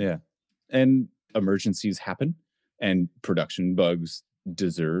that. Yeah. And emergencies happen and production bugs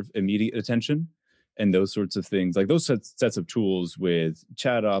deserve immediate attention. And those sorts of things, like those sets of tools with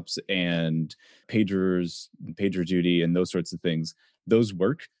chat ops and pagers, PagerDuty, and those sorts of things, those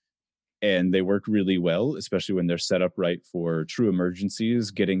work. And they work really well, especially when they're set up right for true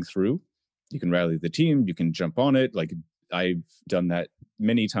emergencies getting through. You can rally the team, you can jump on it. Like I've done that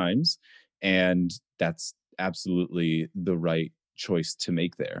many times. And that's absolutely the right choice to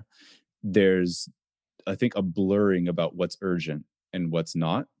make there. There's, I think, a blurring about what's urgent and what's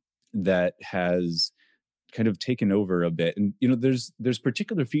not that has kind of taken over a bit. And there's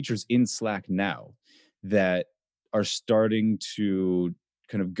particular features in Slack now that are starting to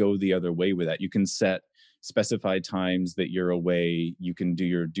kind of go the other way with that. You can set specified times that you're away. You can do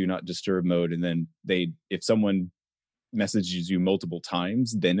your do not disturb mode, and then if someone messages you multiple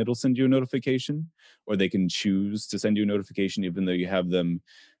times, then it'll send you a notification, or they can choose to send you a notification even though you have them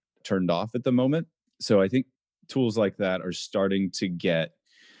turned off at the moment. So I think tools like that are starting to get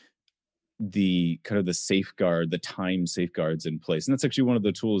the kind of the time safeguards in place. And that's actually one of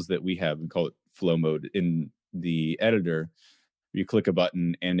the tools that we have. We call it flow mode in the editor. You click a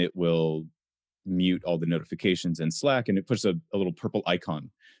button and it will mute all the notifications in Slack, and it puts a little purple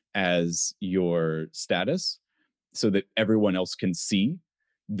icon as your status so that everyone else can see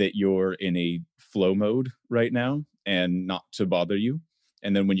that you're in a flow mode right now and not to bother you.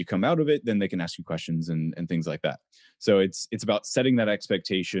 And then when you come out of it, then they can ask you questions and things like that. So it's about setting that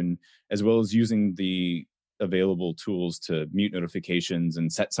expectation as well as using the available tools to mute notifications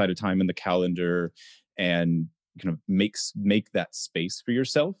and set aside a time in the calendar and kind of make that space for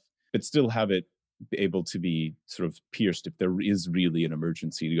yourself, but still have it be able to be sort of pierced if there is really an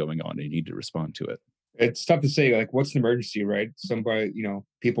emergency going on and you need to respond to it. It's tough to say, like, what's an emergency, right? Somebody,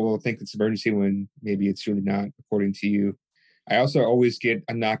 people will think it's an emergency when maybe it's really not, according to you. I also always get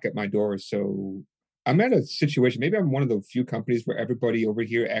a knock at my door. So I'm at a situation, maybe I'm one of the few companies where everybody over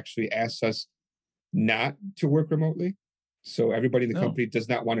here actually asks us not to work remotely. So everybody in the company does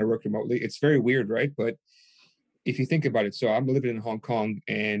not want to work remotely. It's very weird, right? But if you think about it, so I'm living in Hong Kong,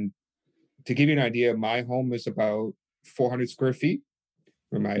 and to give you an idea, my home is about 400 square feet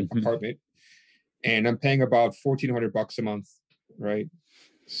for my apartment, and I'm paying about $1,400 a month, right?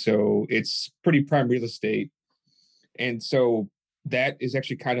 So it's pretty prime real estate. And so that is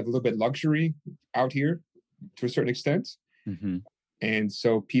actually kind of a little bit luxury out here to a certain extent. Mm-hmm. And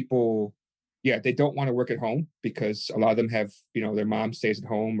so people, they don't want to work at home because a lot of them have, their mom stays at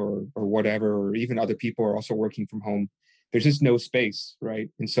home or whatever, or even other people are also working from home. There's just no space, right?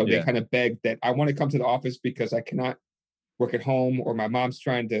 And so they kind of beg that I want to come to the office because I cannot work at home, or my mom's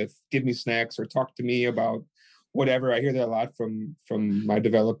trying to give me snacks or talk to me about whatever. I hear that a lot from my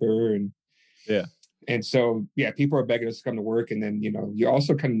developer. And so, people are begging us to come to work. And then, you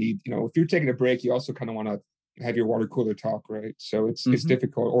also kind of need, if you're taking a break, you also kind of want to have your water cooler talk, right? So it's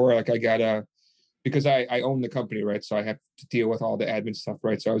difficult. Or like because I own the company, right? So I have to deal with all the admin stuff,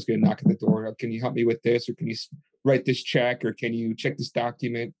 right? So I was going to knock at the door. Can you help me with this? Or can you write this check? Or can you check this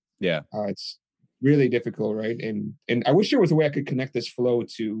document? Yeah. It's really difficult, right? And I wish there was a way I could connect this flow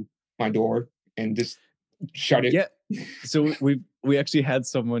to my door and just shut it. Yeah. So we actually had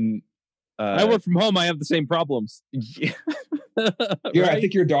someone I work from home. I have the same problems. Yeah. Yeah, Right? I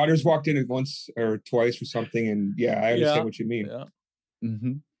think your daughter's walked in once or twice or something, and yeah, I understand what you mean. Yeah.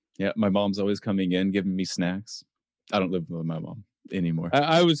 Mm-hmm. Yeah, my mom's always coming in, giving me snacks. I don't live with my mom anymore.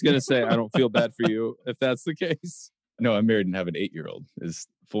 I was going to say, I don't feel bad for you if that's the case. No, I'm married and have an 8-year-old, is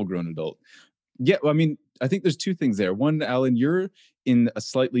full-grown adult. Yeah, well, I mean, I think there's two things there. One, Alan, you're in a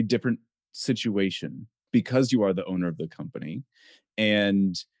slightly different situation because you are the owner of the company,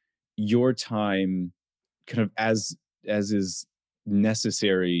 and your time kind of as is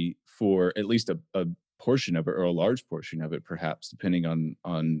necessary for at least a portion of it, or a large portion of it, perhaps, depending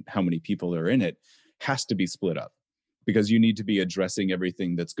on how many people are in it, has to be split up, because you need to be addressing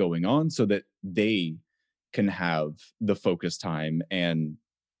everything that's going on so that they can have the focus time and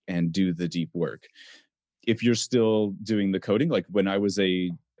do the deep work. If you're still doing the coding, like when I was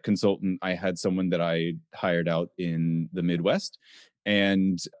a consultant, I had someone that I hired out in the Midwest,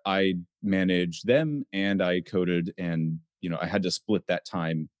 and I managed them and I coded, and I had to split that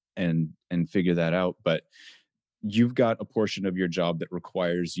time and figure that out. But you've got a portion of your job that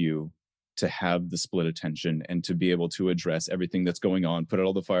requires you to have the split attention and to be able to address everything that's going on, put out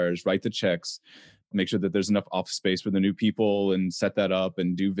all the fires, write the checks, make sure that there's enough office space for the new people and set that up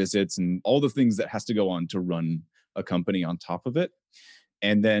and do visits and all the things that has to go on to run a company on top of it.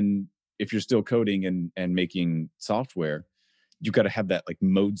 And then if you're still coding and making software, you've got to have that like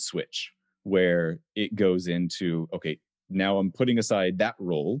mode switch where it goes into, okay, now I'm putting aside that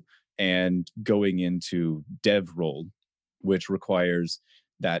role and going into dev role, which requires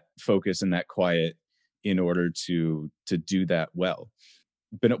that focus and that quiet in order to do that well.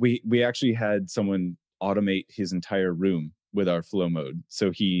 But we actually had someone automate his entire room with our flow mode.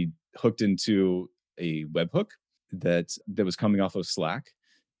 So he hooked into a webhook that was coming off of Slack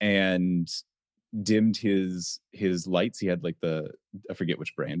and dimmed his lights. He had like I forget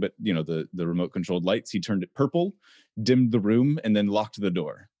which brand, but the remote controlled lights. He turned it purple, dimmed the room, and then locked the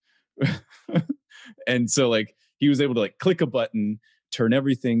door. And so like he was able to like click a button, turn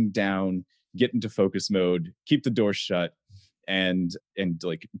everything down, get into focus mode, keep the door shut, and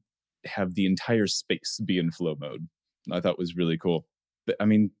like have the entire space be in flow mode. I thought was really cool. But I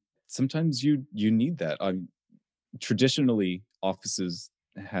mean, sometimes you need that. Traditionally, offices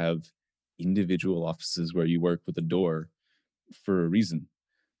have individual offices where you work with a door for a reason.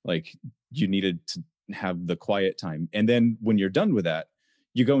 Like you needed to have the quiet time, and then when you're done with that,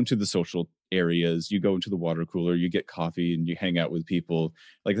 you go into the social areas, you go into the water cooler, you get coffee and you hang out with people.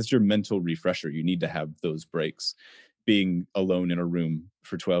 Like that's your mental refresher. You need to have those breaks. Being alone in a room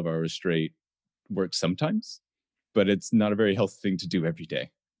for 12 hours straight works sometimes, but it's not a very healthy thing to do every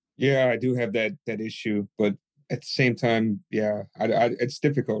day. Yeah, I do have that issue, but at the same time, yeah, it's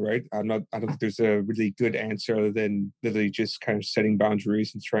difficult, right? I don't think there's a really good answer other than literally just kind of setting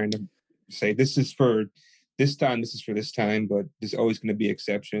boundaries and trying to say this is for this time, this is for this time, but there's always going to be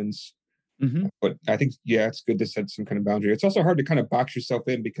exceptions. Mm-hmm. But I think, yeah, it's good to set some kind of boundary. It's also hard to kind of box yourself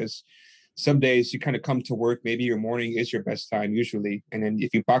in because some days you kind of come to work, maybe your morning is your best time usually. And then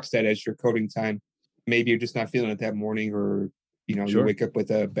if you box that as your coding time, maybe you're just not feeling it that morning, or, Sure. You wake up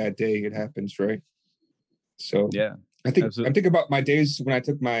with a bad day. It happens, right? So yeah, I think about my days when I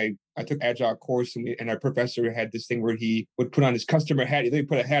took Agile course, and our professor had this thing where he would put on his customer hat. He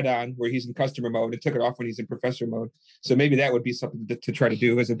put a hat on where he's in customer mode and took it off when he's in professor mode. So maybe that would be something to try to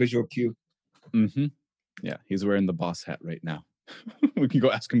do as a visual cue. Mm-hmm. Yeah, he's wearing the boss hat right now. We can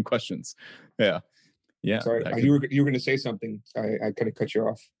go ask him questions. Yeah. Sorry, you were going to say something. I kind of cut you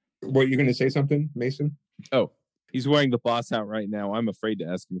off. What, you're going to say something, Mason? Oh, he's wearing the boss hat right now. I'm afraid to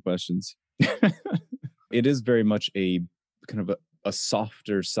ask him questions. It is very much a kind of a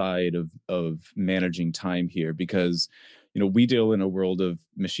softer side of managing time here, because we deal in a world of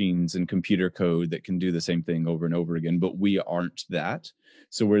machines and computer code that can do the same thing over and over again, but we aren't that.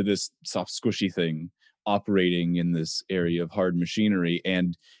 So we're this soft, squishy thing operating in this area of hard machinery,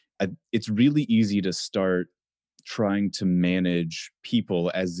 and it's really easy to start trying to manage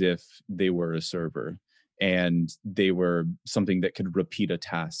people as if they were a server and they were something that could repeat a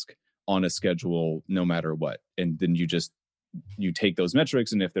task on a schedule no matter what. And then you take those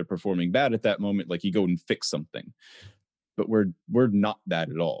metrics, and if they're performing bad at that moment, like you go and fix something. But we're not that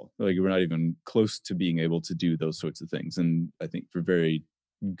at all. Like we're not even close to being able to do those sorts of things. And I think for very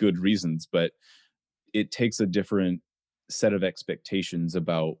good reasons, but it takes a different set of expectations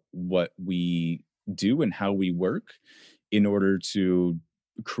about what we do and how we work in order to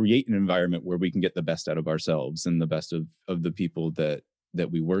create an environment where we can get the best out of ourselves and the best of the people that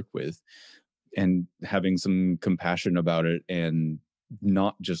we work with, and having some compassion about it, and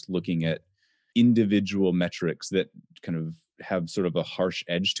not just looking at individual metrics that kind of have sort of a harsh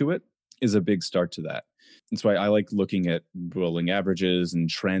edge to it, is a big start to that. That's why I like looking at rolling averages and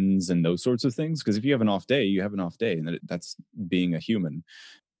trends and those sorts of things. Because if you have an off day, you have an off day, and that's being a human.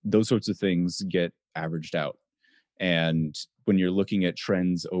 Those sorts of things get averaged out. And when you're looking at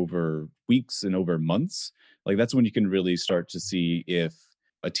trends over weeks and over months, like that's when you can really start to see if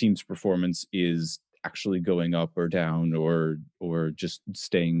a team's performance is actually going up or down or just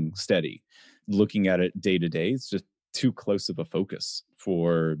staying steady. Looking at it day to day, it's just too close of a focus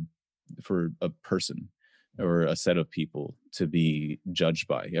for a person or a set of people to be judged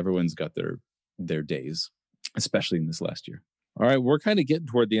by. Everyone's got their days, especially in this last year. All right, we're kind of getting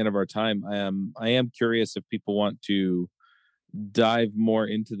toward the end of our time. I am curious if people want to dive more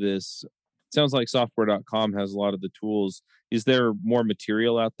into this. It sounds like software.com has a lot of the tools. Is there more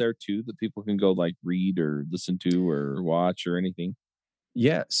material out there too that people can go like read or listen to or watch or anything?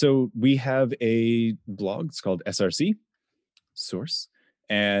 Yeah, so we have a blog. It's called SRC Source,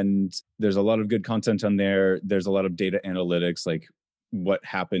 and there's a lot of good content on there. There's a lot of data analytics, like what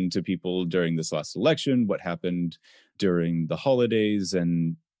happened to people during this last election, what happened during the holidays,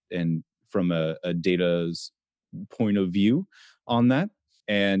 and from a data's point of view on that.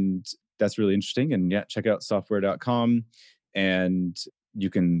 And that's really interesting. And yeah, check out software.com. And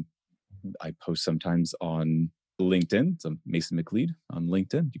I post sometimes on LinkedIn. So Mason McLeod on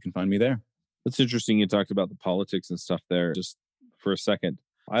LinkedIn. You can find me there. That's interesting. You talked about the politics and stuff there just for a second.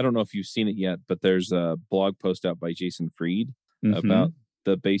 I don't know if you've seen it yet, but there's a blog post out by Jason Fried about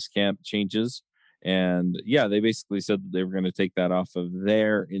the Basecamp changes. And yeah, they basically said that they were going to take that off of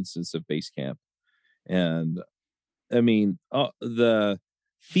their instance of Basecamp. And I mean, the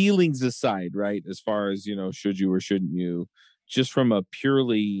feelings aside, right? As far as, should you or shouldn't you, just from a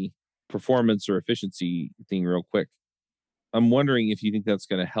purely performance or efficiency thing real quick, I'm wondering if you think that's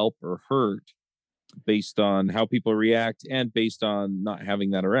going to help or hurt based on how people react and based on not having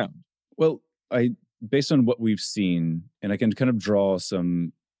that around. Well, based on what we've seen, and I can kind of draw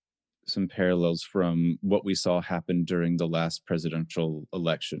some parallels from what we saw happen during the last presidential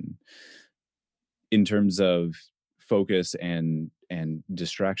election in terms of focus and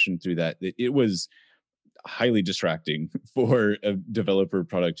distraction through that. It was highly distracting for developer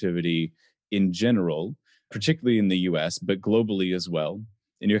productivity in general, particularly in the US, but globally as well.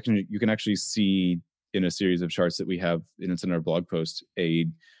 And you can actually see in a series of charts that we have, and it's in our blog post, a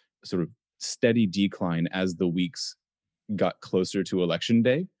sort of steady decline as the weeks got closer to election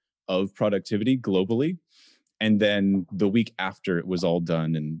day of productivity globally. And then the week after it was all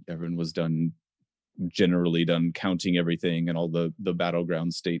done and everyone was generally done counting everything, and all the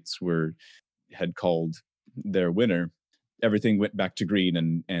battleground states had called their winner, everything went back to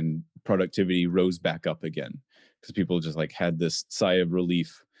green and productivity rose back up again because people just like had this sigh of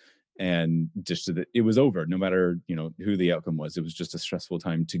relief, and just so that it was over, no matter who the outcome was. It was just a stressful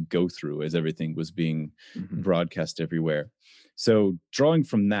time to go through as everything was being broadcast everywhere. So drawing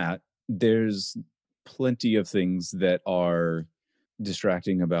from that, there's plenty of things that are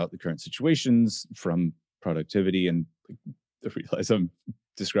distracting about the current situations from productivity, and I realize I'm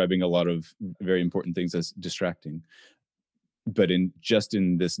describing a lot of very important things as distracting, but in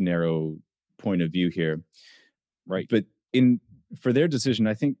this narrow point of view here, right? But for their decision,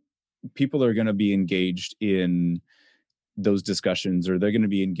 I think people are going to be engaged in those discussions, or they're going to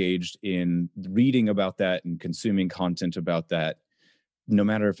be engaged in reading about that and consuming content about that, no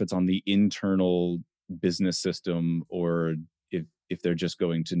matter if it's on the internal business system or if they're just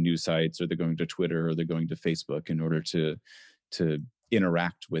going to news sites, or they're going to Twitter, or they're going to Facebook in order to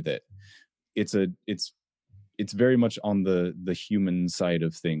interact with it. It's very much on the human side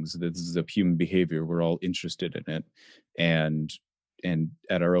of things. This is a human behavior. We're all interested in it and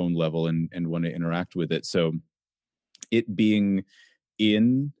at our own level and want to interact with it. So it being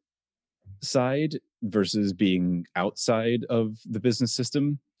inside versus being outside of the business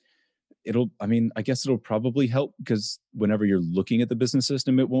system, I guess it'll probably help, because whenever you're looking at the business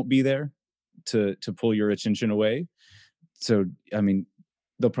system, it won't be there to pull your attention away. So,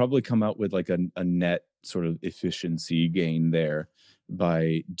 they'll probably come out with like a net sort of efficiency gain there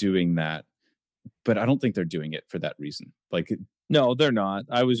by doing that. But I don't think they're doing it for that reason. No, they're not.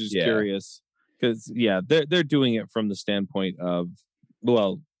 I was just curious because, they're doing it from the standpoint of,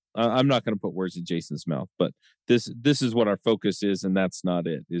 well, I'm not going to put words in Jason's mouth, but this is what our focus is, and that's not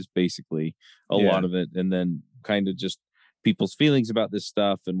it, is basically a lot of it. And then kind of just people's feelings about this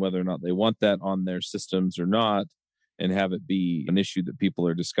stuff and whether or not they want that on their systems or not, and have it be an issue that people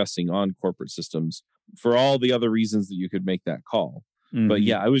are discussing on corporate systems for all the other reasons that you could make that call. But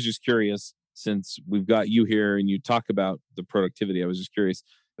I was just curious, since we've got you here and you talk about the productivity, I was just curious,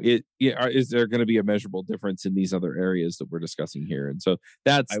 Is there going to be a measurable difference in these other areas that we're discussing here? And so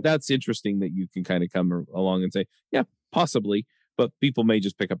that's interesting that you can kind of come along and say, yeah, possibly, but people may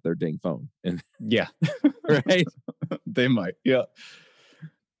just pick up their dang phone and yeah, right. They might. Yeah.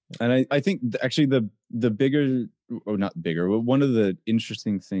 And I think actually the bigger, or not bigger, but one of the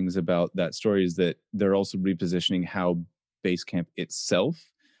interesting things about that story is that they're also repositioning how Basecamp itself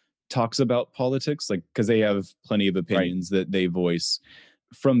talks about politics, like, because they have plenty of opinions that they voice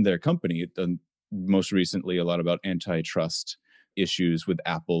from their company. Most recently, a lot about antitrust issues with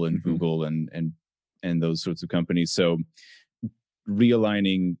Apple and Google and those sorts of companies. So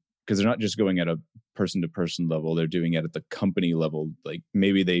realigning, because they're not just going at a person to person level, they're doing it at the company level. Like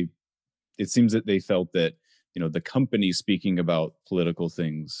maybe it seems that they felt that, the company speaking about political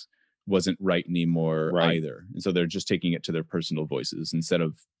things wasn't right anymore either. And so they're just taking it to their personal voices instead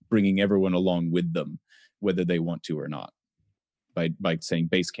of bringing everyone along with them, whether they want to or not, by saying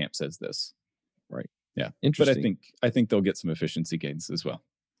Basecamp says this. Right. Yeah. Interesting. But I think they'll get some efficiency gains as well.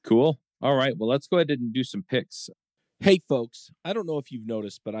 Cool. All right. Well, let's go ahead and do some picks. Hey, folks, I don't know if you've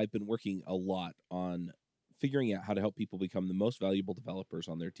noticed, but I've been working a lot on figuring out how to help people become the most valuable developers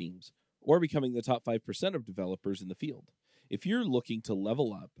on their teams or becoming the top 5% of developers in the field. If you're looking to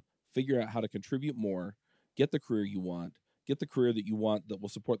level up, figure out how to contribute more, get the career you want, get the career that you want that will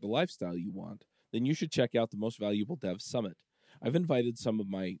support the lifestyle you want, then you should check out the Most Valuable Dev Summit. I've invited some of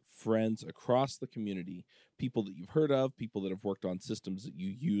my friends across the community, people that you've heard of, people that have worked on systems that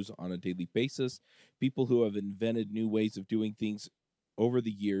you use on a daily basis, people who have invented new ways of doing things over the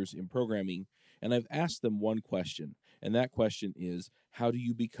years in programming, and I've asked them one question, and that question is, how do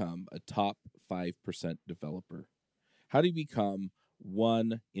you become a top 5% developer? How do you become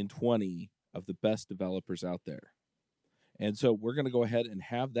 1 in 20 of the best developers out there? And so we're going to go ahead and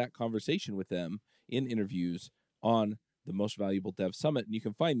have that conversation with them in interviews on the Most Valuable Dev Summit, and you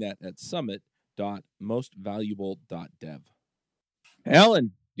can find that at summit.mostvaluable.dev. Alan,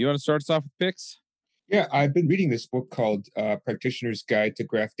 do you want to start us off with picks? Yeah, I've been reading this book called Practitioner's Guide to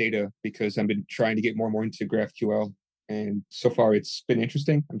Graph Data because I've been trying to get more and more into GraphQL, and so far it's been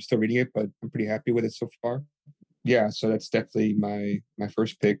interesting. I'm still reading it, but I'm pretty happy with it so far. Yeah, so that's definitely my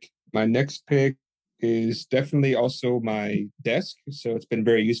first pick. My next pick is definitely also my desk. So it's been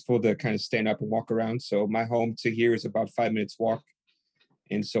very useful to kind of stand up and walk around. So my home to here is about 5 minutes walk.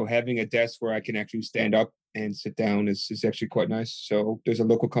 And so having a desk where I can actually stand up and sit down is actually quite nice. So there's a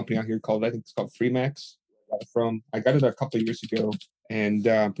local company out here I think it's called Freemax. I got it a couple of years ago, and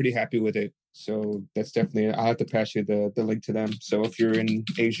I'm pretty happy with it. So that's definitely, I'll have to pass you the link to them. So if you're in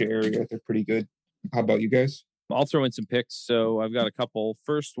Asia area, they're pretty good. How about you guys? I'll throw in some picks. So I've got a couple.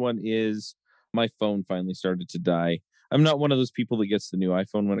 First one is my phone finally started to die. I'm not one of those people that gets the new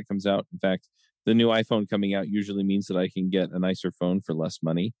iPhone when it comes out. In fact, the new iPhone coming out usually means that I can get a nicer phone for less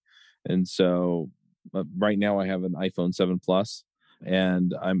money. And so right now I have an iPhone 7 Plus,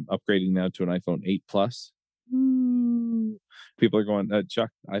 and I'm upgrading now to an iPhone 8 Plus. People are going,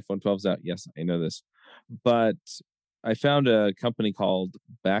 Chuck, iPhone 12's out. Yes, I know this. But I found a company called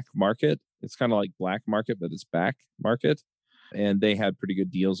Back Market. It's kind of like Black Market, but it's Back Market. And they had pretty good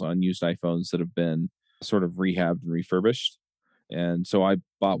deals on used iPhones that have been sort of rehabbed and refurbished. And so I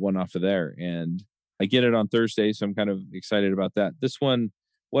bought one off of there, and I get it on Thursday. So I'm kind of excited about that. This one,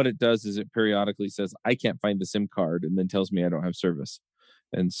 what it does is it periodically says, I can't find the SIM card, and then tells me I don't have service.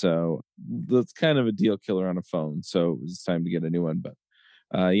 And so that's kind of a deal killer on a phone. So it's time to get a new one. But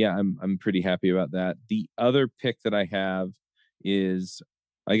yeah, I'm pretty happy about that. The other pick that I have is,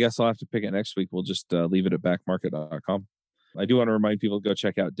 I guess I'll have to pick it next week. We'll just leave it at backmarket.com. I do want to remind people to go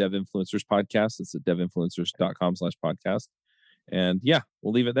check out Dev Influencers Podcast. It's at devinfluencers.com/podcast. And yeah,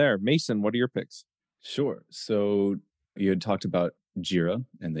 we'll leave it there. Mason, what are your picks? Sure. So you had talked about Jira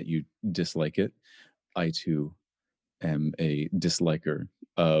and that you dislike it. I too am a disliker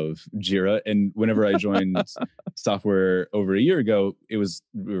of Jira. And whenever I joined software over a year ago, we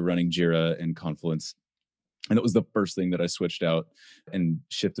were running Jira and Confluence. And it was the first thing that I switched out and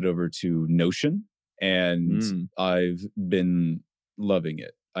shifted over to Notion. And I've been loving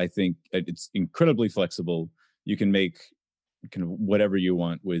it. I think it's incredibly flexible. You can make kind of whatever you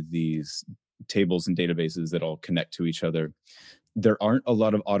want with these tables and databases that all connect to each other. There aren't a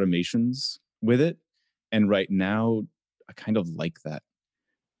lot of automations with it. And right now, I kind of like that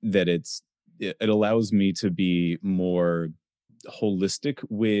it allows me to be more holistic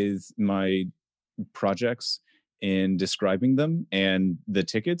with my projects in describing them and the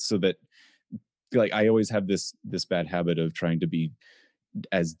tickets, so that, like, I always have this bad habit of trying to be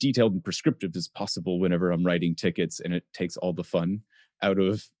as detailed and prescriptive as possible whenever I'm writing tickets, and it takes all the fun out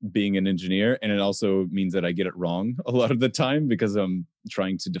of being an engineer. And it also means that I get it wrong a lot of the time because I'm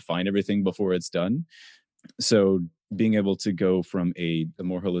trying to define everything before it's done. So being able to go from a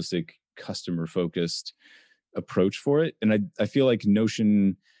more holistic, customer focused approach for it. And I feel like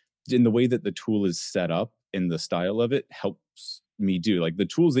Notion, in the way that the tool is set up and the style of it, helps me do, like, the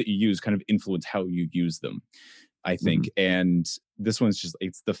tools that you use kind of influence how you use them, I think. And this one's just,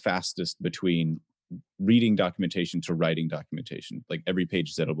 it's the fastest between reading documentation to writing documentation. Like, every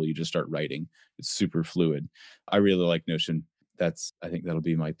page is editable. You just start writing. It's super fluid. I really like Notion. I think that'll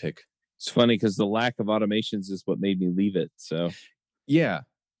be my pick. It's funny because the lack of automations is what made me leave it. So yeah.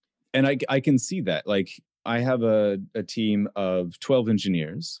 And I can see that. Like, I have a team of 12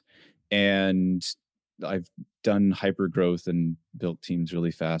 engineers, and I've done hyper growth and built teams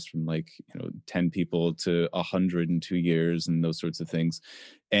really fast from 10 people to 100 in 2 years and those sorts of things.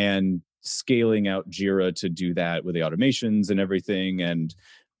 And scaling out Jira to do that with the automations and everything, and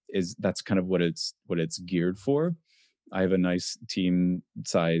that's kind of what it's geared for. I have a nice team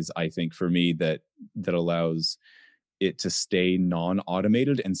size, I think, for me that allows it to stay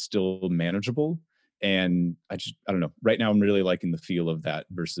non-automated and still manageable. And I don't know. Right now, I'm really liking the feel of that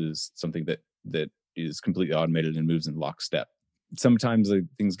versus something that is completely automated and moves in lockstep. Sometimes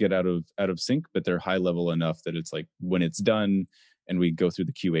things get out of sync, but they're high level enough that it's like, when it's done and we go through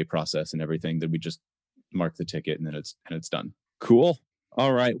the QA process and everything, that we just mark the ticket and then it's done. Cool.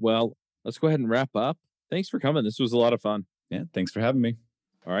 All right. Well, let's go ahead and wrap up. Thanks for coming. This was a lot of fun. Yeah. Thanks for having me.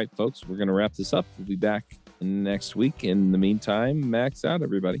 All right, folks, we're going to wrap this up. We'll be back next week. In the meantime, max out,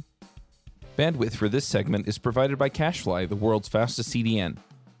 everybody. Bandwidth for this segment is provided by CacheFly, the world's fastest CDN.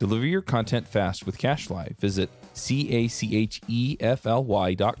 Deliver your content fast with CacheFly. Visit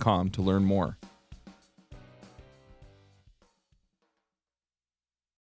CACHEFLY.com to learn more.